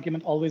iPad, the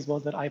argument always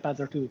was that iPads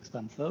are too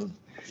expensive.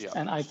 Yeah.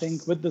 And I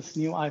think with this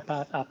new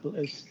iPad, Apple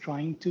is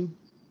trying to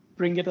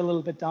bring it a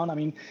little bit down. I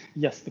mean,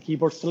 yes, the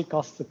keyboard still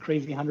costs a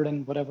crazy $100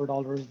 and whatever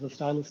dollars. The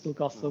stylus still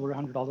costs over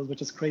 $100,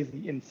 which is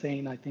crazy,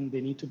 insane. I think they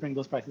need to bring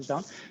those prices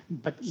down.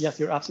 But yes,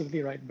 you're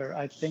absolutely right, Bear.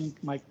 I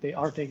think, Mike, they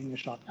are taking a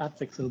shot at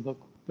Pixelbook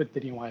with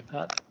the new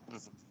iPad.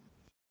 Mm-hmm.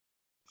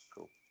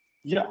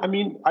 Yeah, I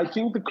mean, I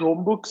think the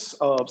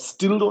Chromebooks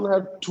still don't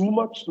have too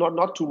much,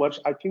 not too much.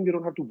 I think they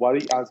don't have to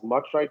worry as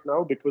much right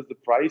now because the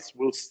price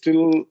will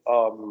still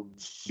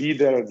be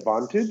their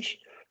advantage,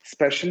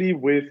 especially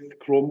with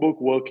Chromebook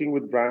working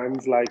with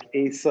brands like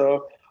Acer,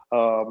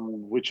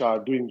 which are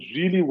doing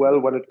really well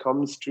when it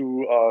comes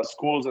to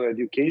schools and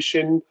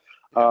education.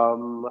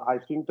 I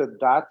think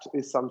that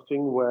is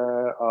something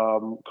where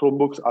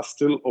Chromebooks are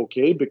still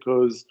okay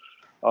because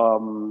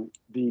the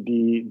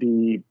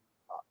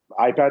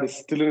iPad is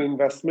still an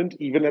investment,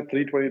 even at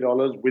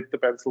 $320 with the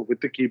pencil,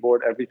 with the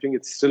keyboard, everything.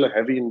 It's still a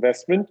heavy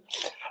investment.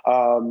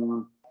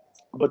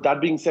 But that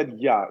being said,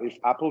 yeah, if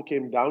Apple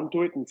came down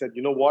to it and said,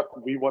 you know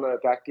what, we want to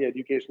attack the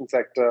education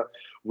sector,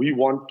 we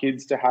want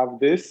kids to have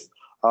this.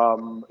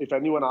 If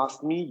anyone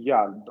asked me,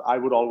 yeah, I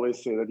would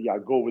always say that, yeah,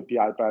 go with the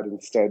iPad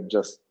instead,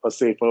 just a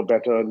safer,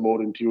 better, and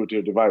more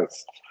intuitive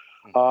device.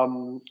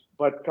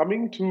 But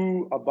coming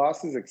to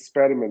Abbas's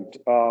experiment,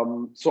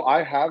 so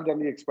I have done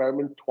the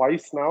experiment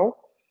twice now.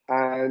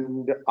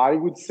 And I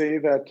would say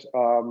that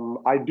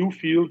I do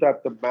feel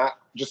that the Mac,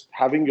 just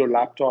having your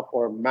laptop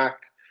or Mac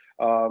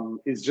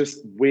is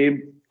just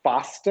way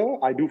faster.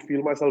 I do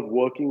feel myself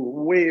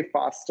working way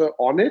faster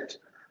on it.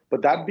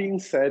 But that being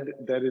said,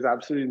 there is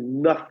absolutely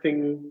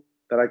nothing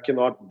that I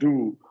cannot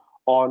do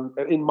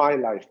in my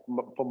life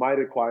for my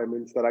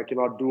requirements that I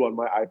cannot do on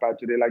my iPad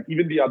today. Like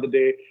even the other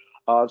day,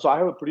 so I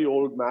have a pretty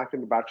old Mac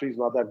and the battery is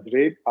not that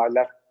great. I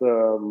left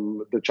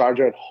the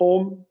charger at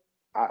home.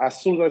 As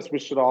soon as I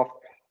switched it off,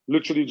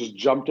 literally just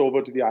jumped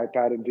over to the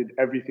iPad and did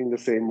everything the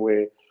same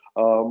way.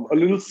 A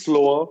little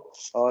slower,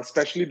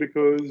 especially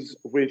because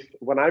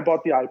when I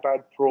bought the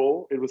iPad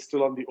Pro, it was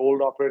still on the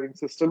old operating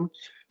system.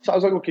 So I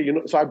was like, okay,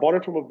 so I bought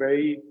it from a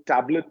very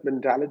tablet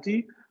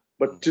mentality.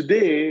 But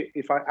today,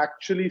 if I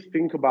actually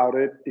think about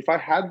it, if I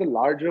had the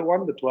larger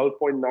one, the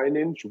 12.9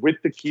 inch with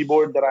the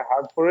keyboard that I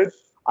have for it,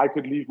 I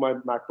could leave my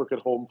MacBook at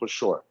home for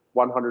sure,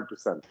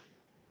 100%.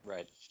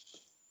 Right.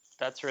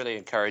 That's really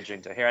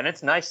encouraging to hear. And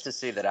it's nice to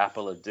see that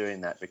Apple are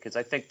doing that, because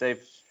I think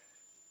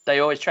they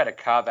always try to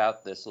carve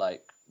out this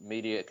like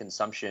media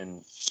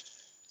consumption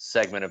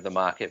segment of the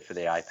market for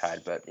the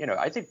iPad. But,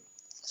 I think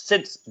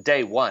since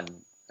day one,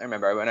 I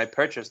remember when I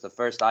purchased the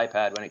first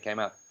iPad when it came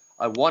out,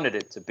 I wanted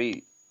it to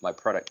be my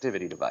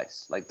productivity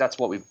device. Like that's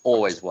what we've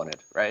always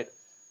wanted, right?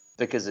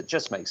 Because it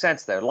just makes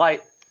sense. They're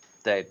light,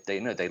 they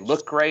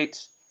look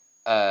great,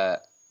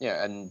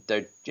 and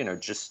they're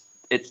just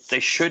they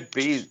should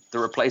be the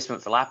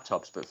replacement for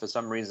laptops. But for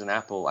some reason,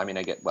 Apple,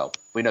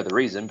 we know the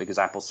reason, because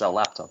Apple sell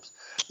laptops,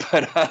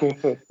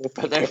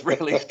 but they've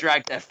really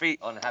dragged their feet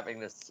on having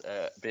this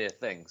be a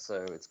thing.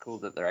 So it's cool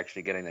that they're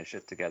actually getting their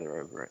shit together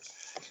over it.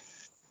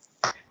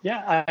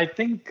 Yeah, I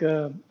think,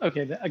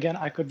 again,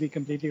 I could be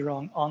completely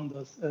wrong on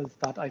this, is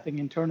that I think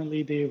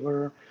internally they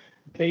were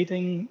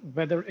debating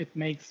whether it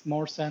makes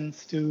more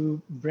sense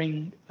to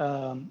bring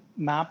bring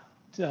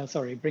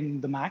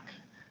the Mac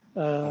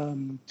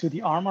to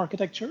the ARM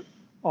architecture,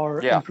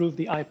 or improve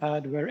the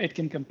iPad where it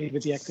can compete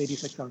with the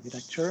x86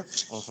 architecture.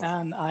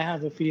 And I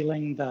have a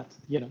feeling that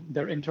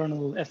their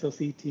internal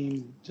SoC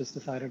team just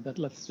decided that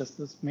let's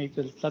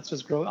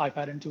just grow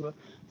iPad into a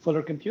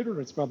fuller computer.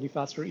 It's probably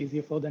faster,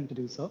 easier for them to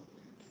do so,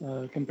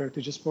 compared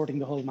to just porting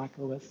the whole Mac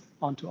OS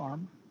onto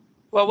ARM.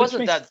 Well,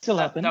 wasn't that still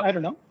happen? I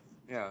don't know.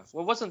 Yeah.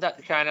 Well, wasn't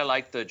that kind of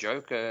like the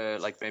joke,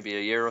 like maybe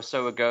a year or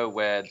so ago,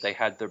 where they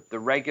had the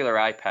regular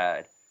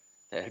iPad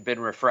that had been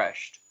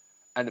refreshed,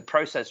 and the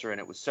processor in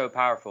it was so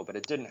powerful, but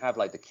it didn't have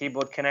like the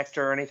keyboard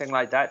connector or anything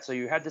like that. So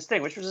you had this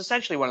thing, which was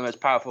essentially one of the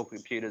most powerful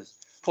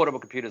portable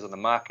computers on the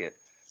market,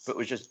 but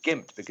was just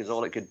gimped because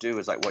all it could do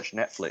was like watch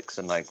Netflix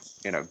and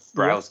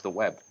browse the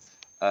web.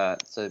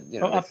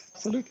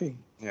 Absolutely.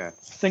 Yeah.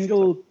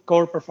 Single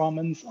core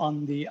performance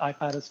on the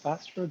iPad is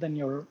faster than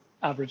your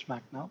average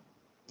Mac now.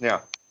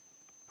 Yeah.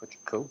 Which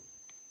is cool.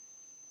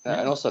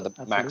 And also the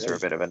Macs are a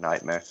bit of a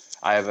nightmare.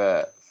 I have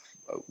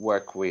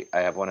I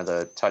have one of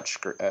the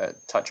touch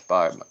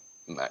bar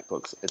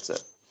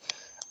MacBooks.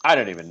 I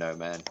don't even know,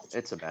 man.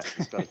 It's a mess.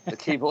 The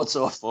keyboard's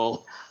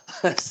awful.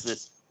 It's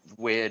this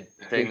weird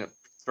thing that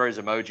throws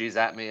emojis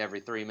at me every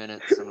 3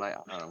 minutes. I'm like,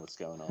 I don't know what's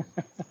going on.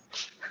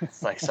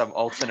 It's like some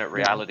alternate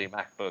reality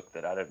MacBook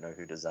that I don't know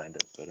who designed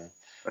it. But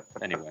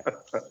anyway,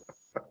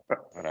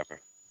 whatever.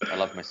 I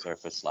love my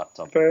Surface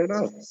laptop. Fair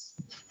enough.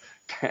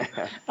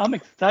 I'm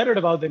excited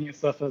about the new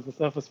Surface, the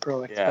Surface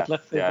Pro X, but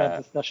let's save that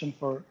discussion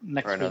for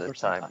next week another or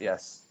sometime. time.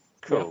 Yes,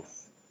 cool.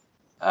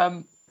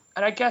 Yeah.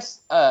 And I guess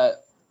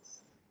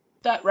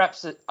that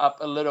wraps it up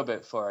a little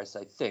bit for us.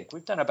 I think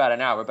we've done about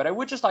an hour, but I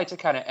would just like to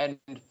kind of end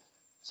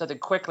something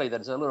quickly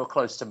that is a little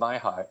close to my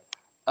heart.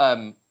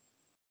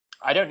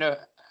 I don't know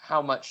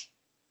how much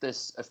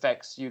this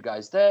affects you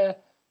guys there,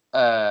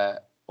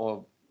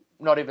 or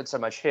not even so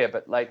much here,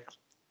 but like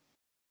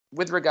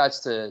with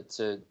regards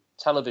to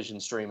television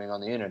streaming on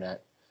the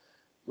internet,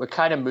 we're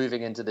kind of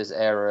moving into this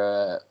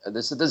era.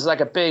 There's like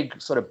a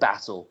big sort of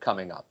battle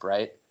coming up,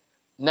 right?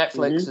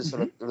 Netflix is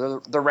sort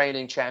of the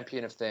reigning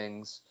champion of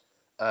things,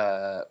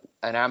 and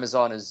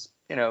Amazon is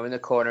in the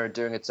corner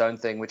doing its own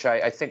thing, which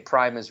I think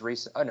Prime is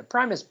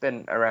Prime has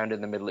been around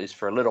in the Middle East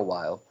for a little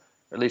while,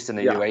 at least in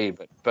the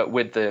UAE. But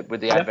with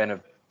the advent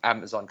of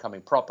Amazon coming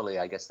properly,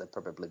 I guess they're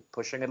probably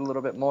pushing it a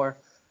little bit more.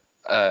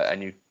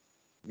 And you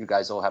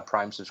guys all have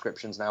Prime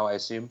subscriptions now, I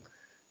assume.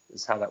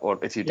 Is how that, or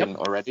if you didn't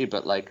already,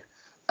 but but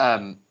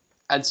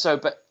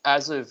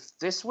as of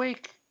this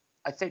week,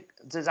 I think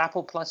does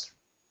Apple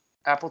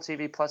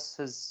TV Plus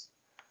has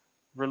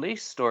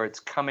released, or it's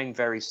coming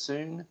very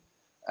soon.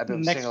 I've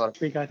been seeing a lot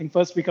of week, I think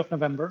first week of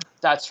November.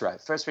 That's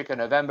right, first week of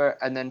November,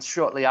 and then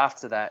shortly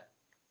after that,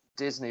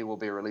 Disney will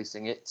be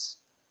releasing its.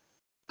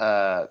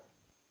 Not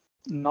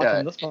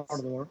in this part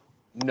of the world.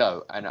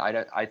 No, and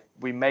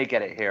we may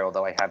get it here,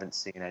 although I haven't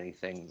seen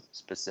anything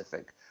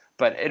specific,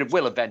 but it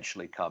will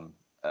eventually come.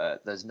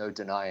 There's no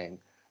denying,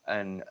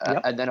 and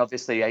then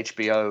obviously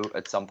HBO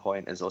at some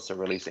point is also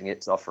releasing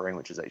its offering,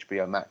 which is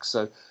HBO Max.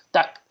 So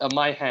that on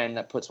my hand,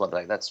 that puts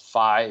that's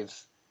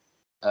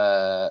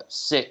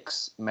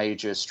 6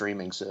 major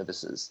streaming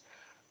services,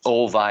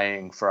 all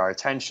vying for our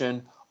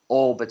attention,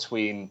 all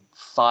between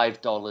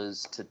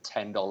 $5 to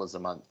 $10 a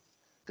month,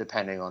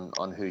 depending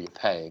on who you're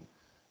paying.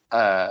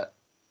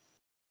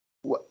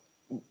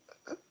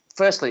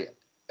 Firstly,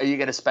 are you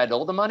going to spend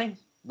all the money?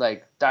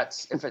 Like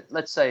let's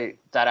say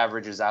that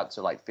averages out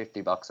to like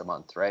 $50 a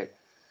month, right?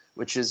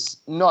 Which is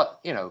not,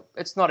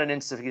 it's not an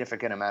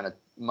insignificant amount of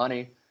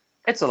money.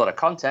 It's a lot of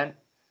content,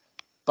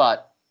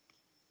 but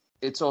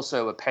it's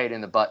also a pain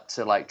in the butt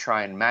to like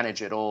try and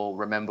manage it all,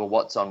 remember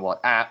what's on what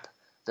app.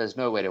 There's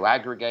no way to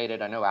aggregate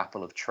it. I know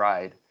Apple have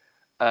tried.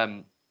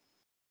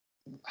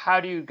 How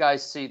do you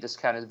guys see this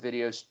kind of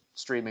video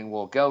streaming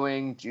war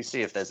going? Do you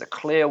see if there's a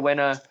clear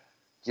winner?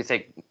 Do you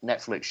think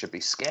Netflix should be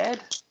scared?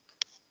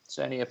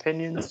 So any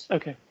opinions?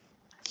 Okay.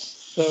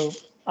 So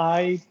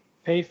I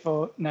pay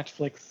for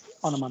Netflix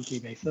on a monthly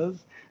basis.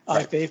 I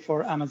Right. pay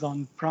for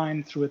Amazon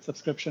Prime through its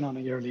subscription on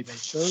a yearly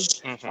basis.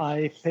 Mhm.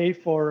 I pay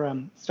for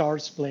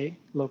Stars Play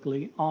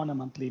locally on a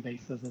monthly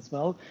basis as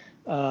well.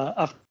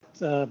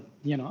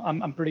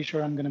 I'm pretty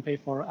sure I'm going to pay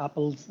for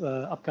Apple's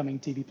upcoming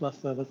TV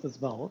Plus service as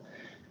well.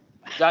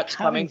 That's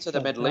coming Having to the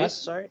said Middle that,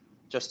 East, sorry?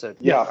 Just to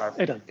Yeah.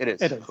 Yes, it is. It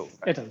is. It is. Cool.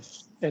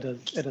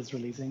 It is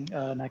releasing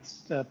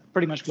next,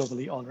 pretty much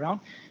globally all around.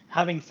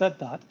 Having said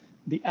that,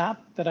 the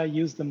app that I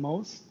use the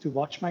most to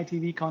watch my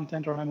TV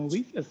content or my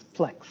movies is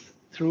Plex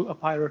through a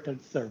pirated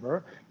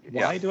server.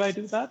 Why Yeah. do I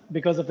do that?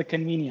 Because of the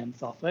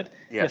convenience of it.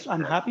 Yes, Yes, I'm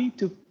correct. happy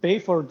to pay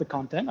for the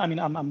content. I mean,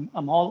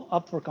 I'm all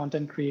up for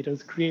content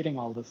creators creating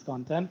all this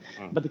content,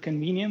 but the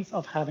convenience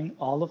of having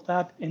all of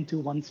that into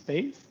one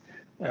space,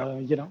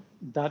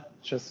 that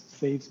just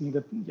saves me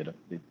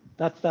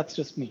that's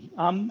just me.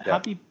 I'm Yeah.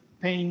 happy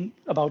paying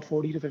about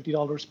 $40 to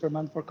 $50 per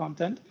month for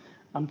content.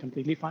 I'm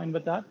completely fine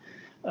with that.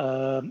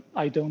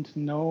 I don't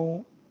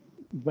know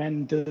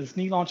when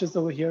Disney launches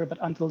over here, but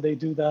until they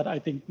do that, I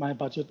think my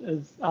budget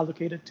is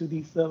allocated to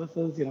these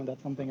services.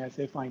 That's something I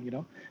say, fine,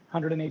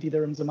 180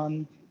 dirhams a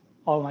month,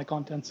 all my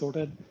content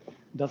sorted.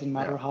 Doesn't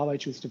matter how I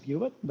choose to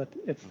view it, but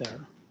it's there.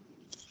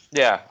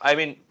 Yeah, I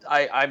mean,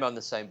 I'm on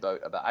the same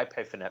boat. I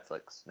pay for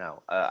Netflix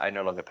now. I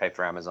no longer pay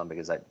for Amazon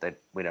because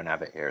we don't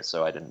have it here,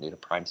 so I didn't need a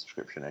Prime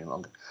subscription any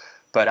longer.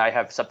 But I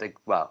have something.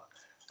 Well,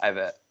 I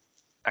have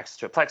access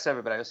to a Plex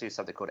server, but I also use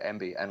something called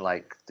Emby, and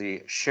like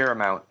the sheer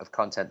amount of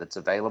content that's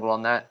available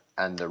on that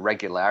and the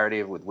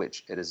regularity with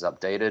which it is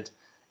updated.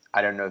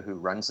 I don't know who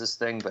runs this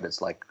thing, but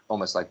it's like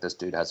almost like this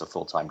dude has a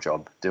full-time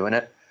job doing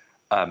it,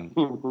 and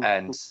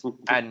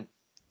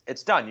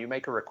it's done. You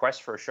make a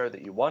request for a show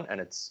that you want, and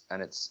it's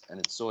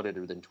sorted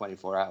within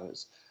 24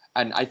 hours.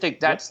 And I think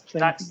that's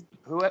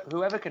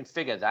whoever can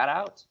figure that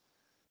out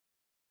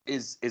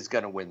is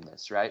going to win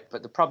this, right?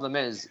 But the problem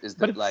is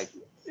that like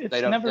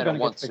they don't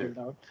want to.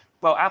 Out.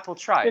 Well, Apple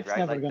tried, it's right?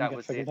 Never like gonna that get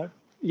was figured the out.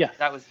 Yeah.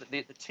 That was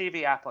the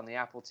TV app on the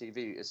Apple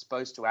TV is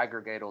supposed to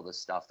aggregate all this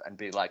stuff and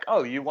be like,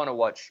 oh, you want to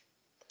watch,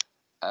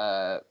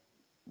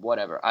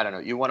 whatever, I don't know,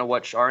 you want to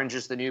watch Orange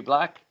Is the New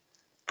Black?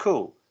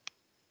 Cool.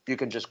 You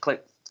can just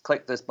click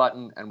this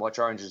button and watch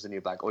Orange Is the New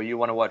Black. Or you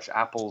want to watch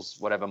Apple's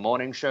whatever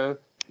morning show?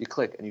 You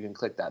click and you can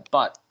click that.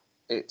 But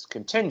it's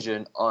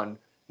contingent on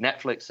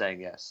Netflix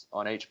saying yes,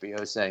 on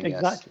HBO saying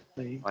yes,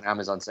 on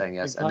Amazon saying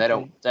yes, and they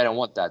don't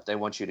want that. They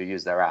want you to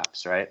use their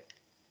apps, right?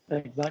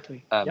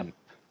 Exactly.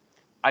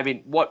 I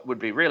mean, what would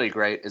be really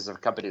great is a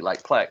company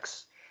like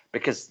Plex,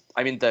 because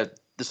I mean the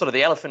sort of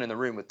the elephant in the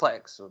room with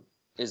Plex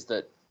is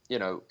that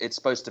it's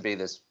supposed to be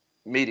this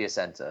media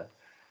center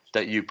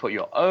that you put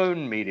your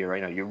own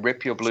media. You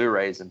rip your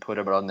Blu-rays and put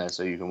them on there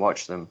so you can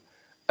watch them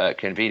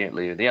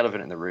conveniently. The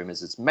elephant in the room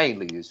is it's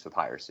mainly used for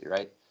piracy,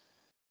 right?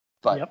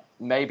 But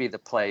maybe the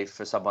play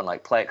for someone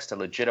like Plex to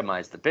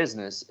legitimize the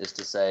business is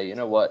to say, you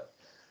know what,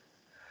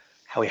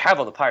 we have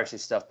all the piracy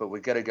stuff, but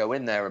we're going to go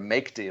in there and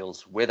make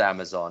deals with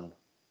Amazon,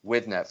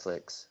 with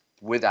Netflix,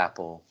 with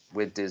Apple,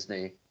 with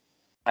Disney,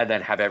 and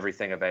then have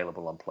everything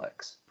available on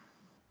Plex.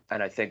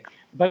 And I think...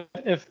 But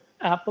if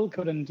Apple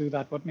couldn't do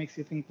that, what makes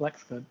you think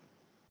Plex could?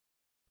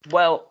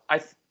 Well,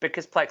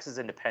 because Plex is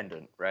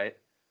independent, right?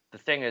 The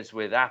thing is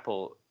with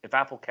Apple, if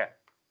Apple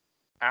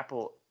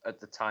at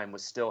the time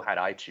still had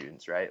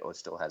iTunes, right? Or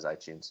still has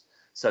iTunes.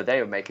 So they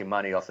were making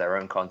money off their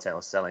own content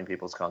or selling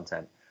people's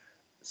content.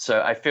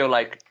 So I feel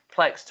like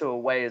Plex, to a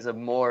way, is a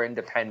more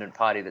independent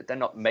party that they're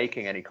not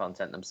making any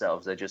content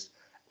themselves. They're just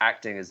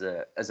acting as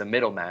a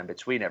middleman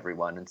between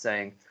everyone and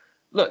saying,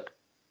 look,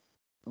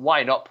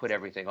 why not put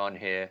everything on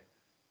here?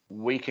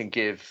 We can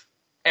give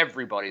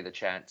everybody the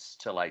chance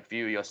to like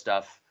view your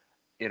stuff,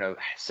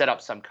 set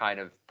up some kind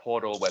of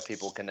portal where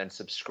people can then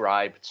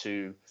subscribe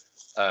to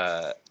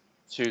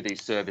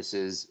these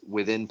services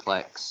within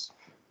Plex.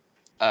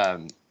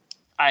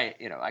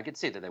 I could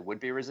see that there would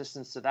be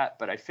resistance to that,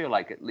 but I feel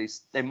like at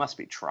least they must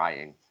be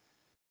trying.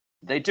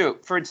 They do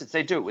it, for instance,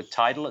 they do it with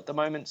Tidal at the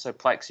moment. So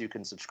Plex, you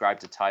can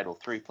subscribe to Tidal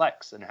through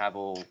Plex and have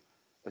all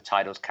the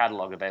Tidal's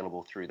catalog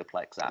available through the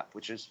Plex app,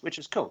 which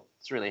is cool.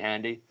 It's really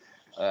handy.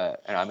 And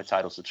I'm a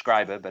Tidal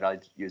subscriber, but I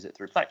use it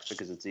through Plex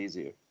because it's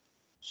easier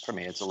for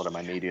me. It's a lot of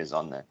my media is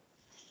on there.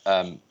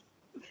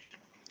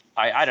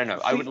 I don't know.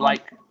 I would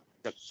like.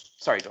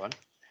 Sorry, go on.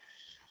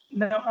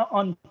 Now,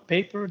 on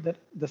paper,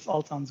 this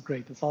all sounds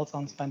great. This all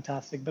sounds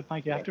fantastic. But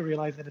Mike, you have to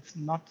realize that it's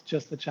not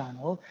just the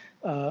channel.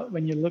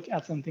 When you look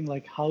at something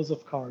like House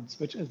of Cards,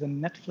 which is a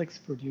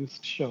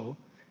Netflix-produced show,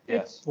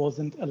 it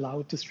wasn't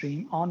allowed to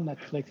stream on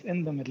Netflix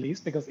in the Middle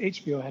East because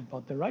HBO had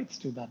bought the rights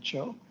to that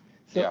show.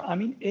 So, I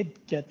mean,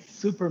 it gets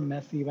super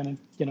messy when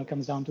it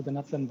comes down to the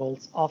nuts and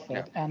bolts of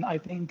it. And I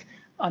think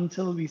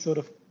until we sort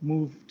of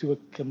move to a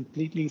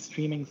completely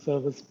streaming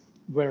service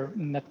where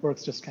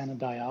networks just kind of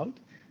die out,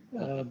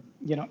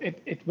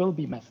 it will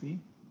be messy.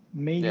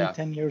 Maybe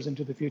 10 years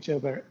into the future,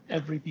 where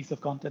every piece of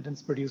content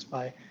is produced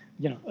by,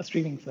 a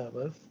streaming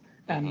service,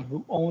 and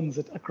who owns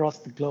it across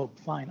the globe,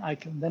 fine. I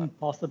can then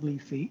possibly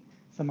see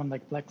someone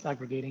like Plex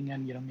aggregating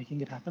and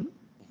making it happen.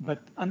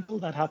 But until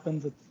that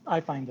happens, I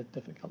find it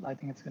difficult. I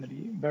think it's going to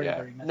be very,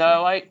 very messy.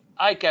 No,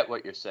 I get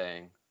what you're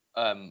saying.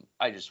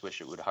 I just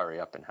wish it would hurry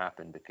up and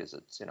happen because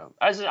it's,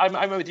 as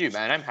I'm with you,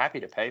 man. I'm happy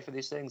to pay for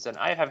these things, and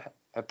I have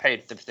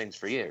paid for things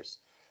for years.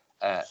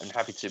 I'm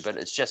happy to, but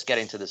it's just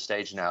getting to the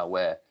stage now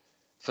where,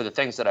 for the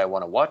things that I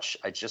want to watch,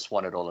 I just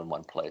want it all in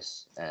one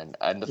place, and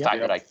the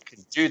fact that I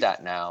can do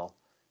that now,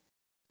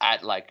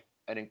 at like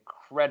an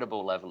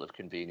incredible level of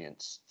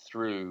convenience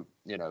through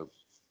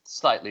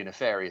slightly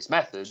nefarious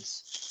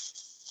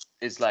methods,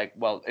 is like,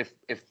 well,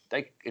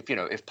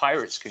 if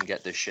pirates can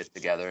get this shit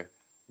together,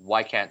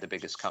 why can't the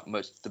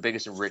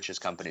biggest and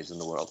richest companies in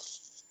the world?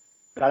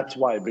 That's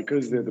why,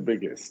 because they're the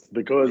biggest,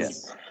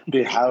 because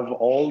they have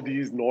all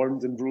these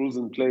norms and rules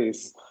in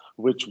place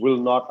which will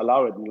not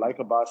allow it. And like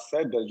Abbas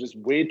said, there's just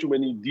way too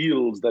many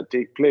deals that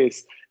take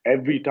place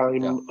every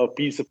time a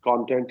piece of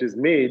content is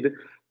made,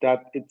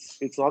 that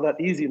it's not that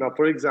easy. Now,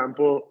 for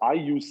example, I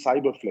use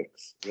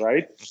Cyberflix,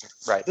 right?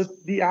 Right.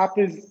 The app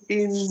is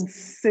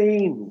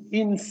insane.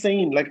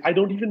 Like, I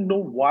don't even know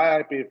why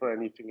I pay for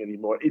anything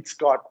anymore. It's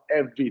got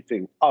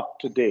everything up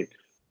to date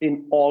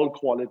in all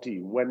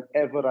quality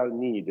whenever I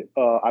need.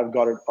 I've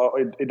got it.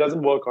 It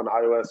doesn't work on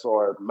iOS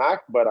or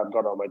Mac, but I've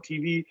got it on my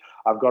TV.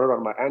 I've got it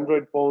on my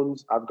Android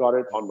phones. I've got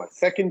it on my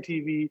second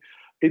TV.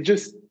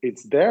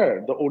 It's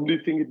there. The only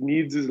thing it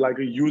needs is like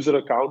a user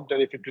account.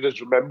 And if it could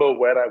just remember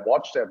where I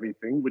watched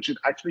everything, which it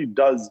actually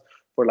does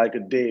for like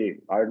a day.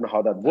 I don't know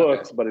how that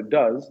works, but it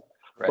does.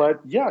 Right. But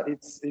yeah,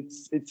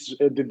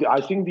 I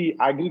think the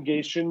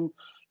aggregation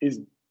is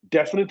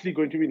definitely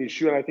going to be an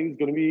issue. And I think it's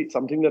going to be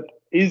something that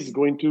is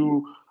going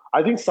to,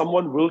 I think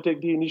someone will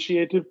take the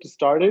initiative to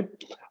start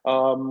it.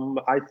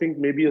 I think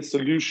maybe a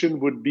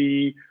solution would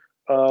be,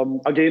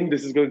 again,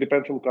 this is going to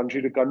depend from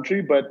country to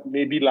country, but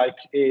maybe like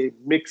a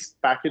mixed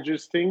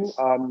packages thing.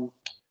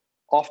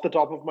 Off the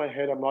top of my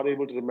head, I'm not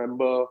able to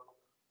remember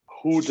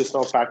who just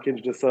now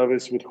packaged a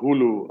service with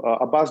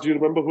Hulu. Abbas, do you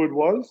remember who it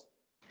was?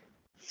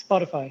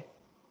 Spotify.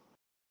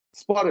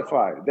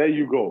 There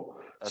you go.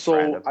 That's so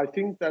random. I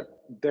think that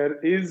there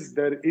is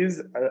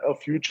a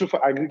future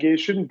for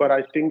aggregation, but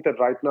I think that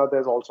right now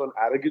there's also an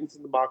arrogance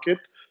in the market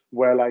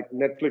where like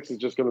Netflix is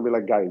just going to be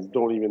like, guys,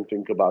 don't even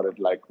think about it.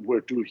 Like, we're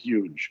too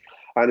huge.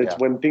 And it's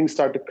when things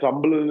start to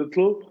crumble a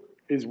little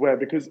is where,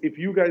 because if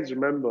you guys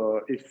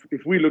remember,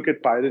 if we look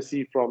at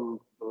piracy from,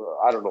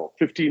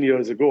 15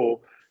 years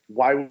ago,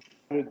 why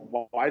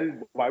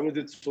was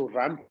it so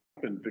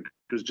rampant?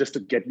 Because just to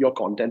get your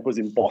content was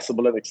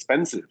impossible and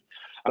expensive.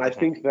 And I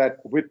think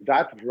that with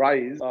that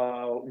rise,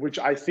 which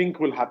I think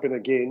will happen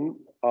again,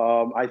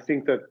 I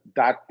think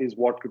that is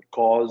what could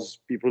cause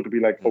people to be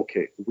like,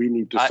 okay, we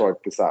need to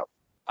sort this out.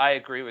 I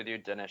agree with you,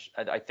 Dinesh.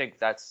 I think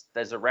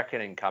there's a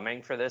reckoning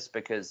coming for this,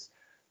 because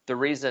the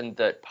reason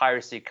that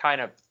piracy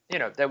kind of,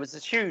 there was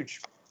this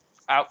huge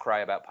outcry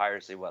about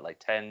piracy, like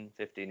 10,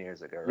 15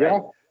 years ago, right? Yeah.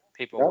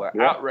 People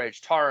were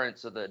outraged.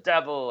 Torrents are the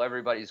devil.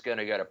 Everybody's going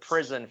to go to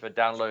prison for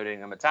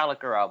downloading a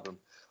Metallica album.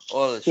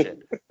 All this shit.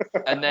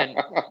 and then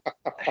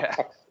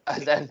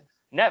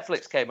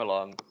Netflix came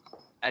along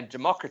and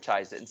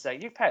democratized it and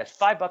said, you pay us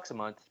 $5 a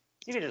month.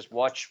 You can just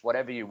watch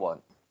whatever you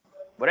want.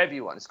 Whatever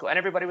you want. It's cool. And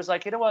everybody was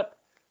like, you know what?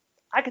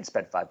 I can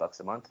spend $5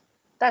 a month.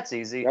 That's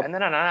easy. Yep. And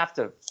then I don't have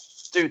to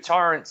do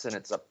torrents, and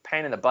it's a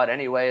pain in the butt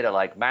anyway to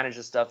like manage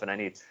this stuff. And I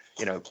need,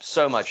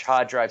 so much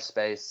hard drive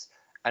space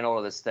and all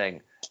of this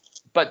thing.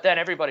 But then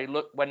everybody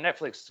when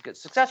Netflix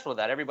gets successful at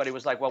that, everybody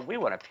was like, well, we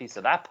want a piece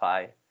of that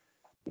pie.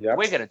 Yep.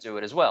 We're going to do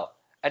it as well.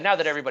 And now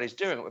that everybody's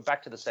doing it, we're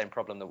back to the same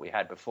problem that we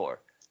had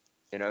before.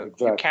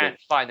 Exactly. You can't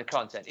find the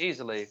content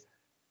easily.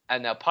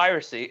 And now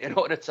piracy, in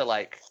order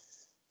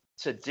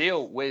to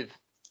deal with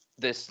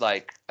this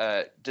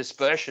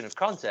dispersion of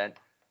content,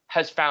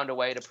 has found a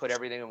way to put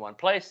everything in one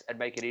place and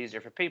make it easier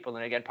for people.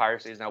 And again,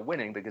 piracy is now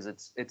winning because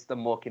it's the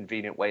more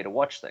convenient way to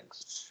watch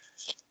things.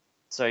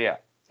 So yeah,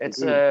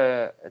 it's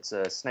a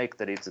snake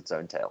that eats its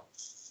own tail.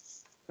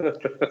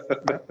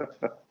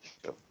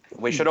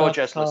 We should all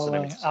just listen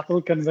to music.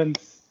 Apple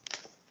convinced.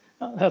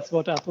 That's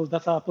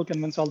how Apple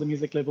convinced all the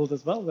music labels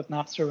as well, with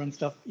Napster and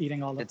stuff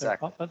eating all of their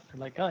profits. They're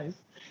like, guys,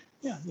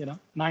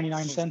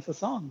 99 cents a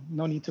song.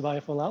 No need to buy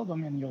a full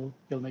album, and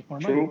you'll make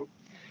more money.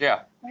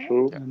 Yeah.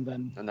 True. And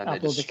then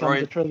Apple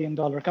becomes a $1 trillion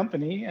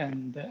company,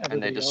 and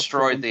they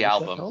destroyed the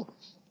album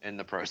in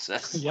the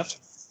process. Yep.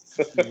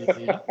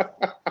 Yeah.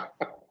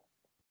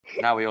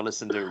 Now we all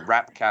listen to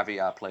Rap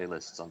Caviar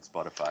playlists on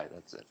Spotify.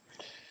 That's it.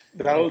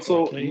 They're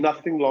also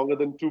nothing longer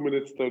than 2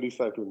 minutes, 30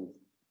 seconds.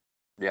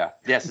 Yeah.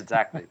 Yes,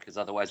 exactly. Because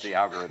otherwise the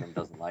algorithm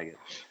doesn't like it.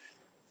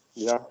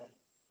 Yeah.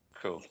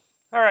 Cool.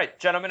 All right,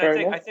 gentlemen.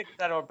 I think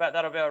that'll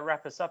about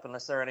wrap us up.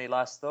 Unless there are any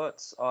last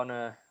thoughts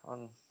on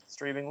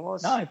Streaming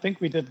Wars. No, I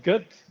think we did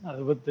good.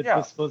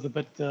 This was a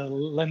bit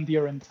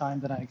lengthier in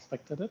time than I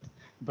expected it,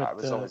 but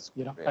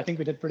I think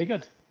we did pretty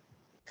good.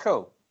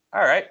 Cool.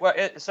 All right. Well,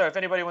 so if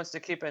anybody wants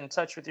to keep in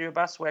touch with you,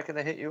 Abbas, where can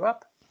they hit you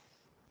up?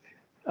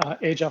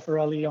 A Jafar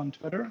Ali on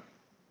Twitter.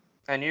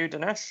 And you,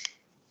 Dinesh?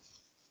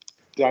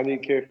 Danny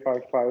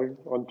K55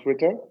 on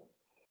Twitter.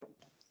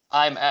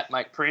 I'm at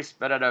Mike Priest,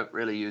 but I don't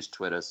really use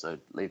Twitter, so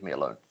leave me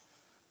alone.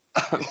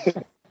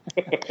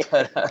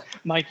 But,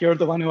 Mike, you're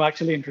the one who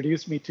actually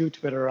introduced me to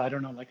Twitter, I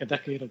don't know, like a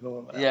decade ago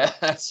or whatever. yeah,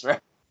 that's right.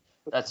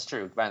 That's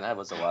true. Man, that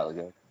was a while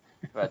ago.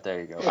 But there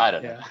you go. I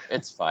don't know. Yeah.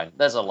 It's fine.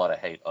 There's a lot of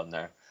hate on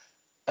there.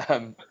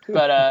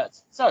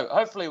 So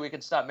hopefully we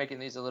can start making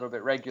these a little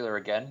bit regular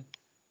again.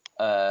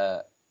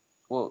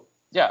 Well,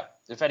 yeah,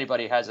 if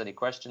anybody has any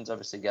questions,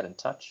 obviously get in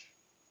touch.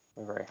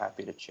 We're very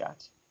happy to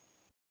chat.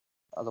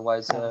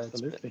 Otherwise,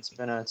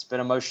 it's been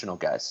emotional,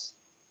 guys.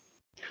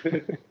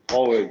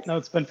 Always. No,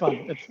 it's been fun.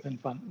 It's been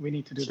fun. We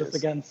need to do Cheers.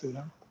 this again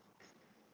sooner.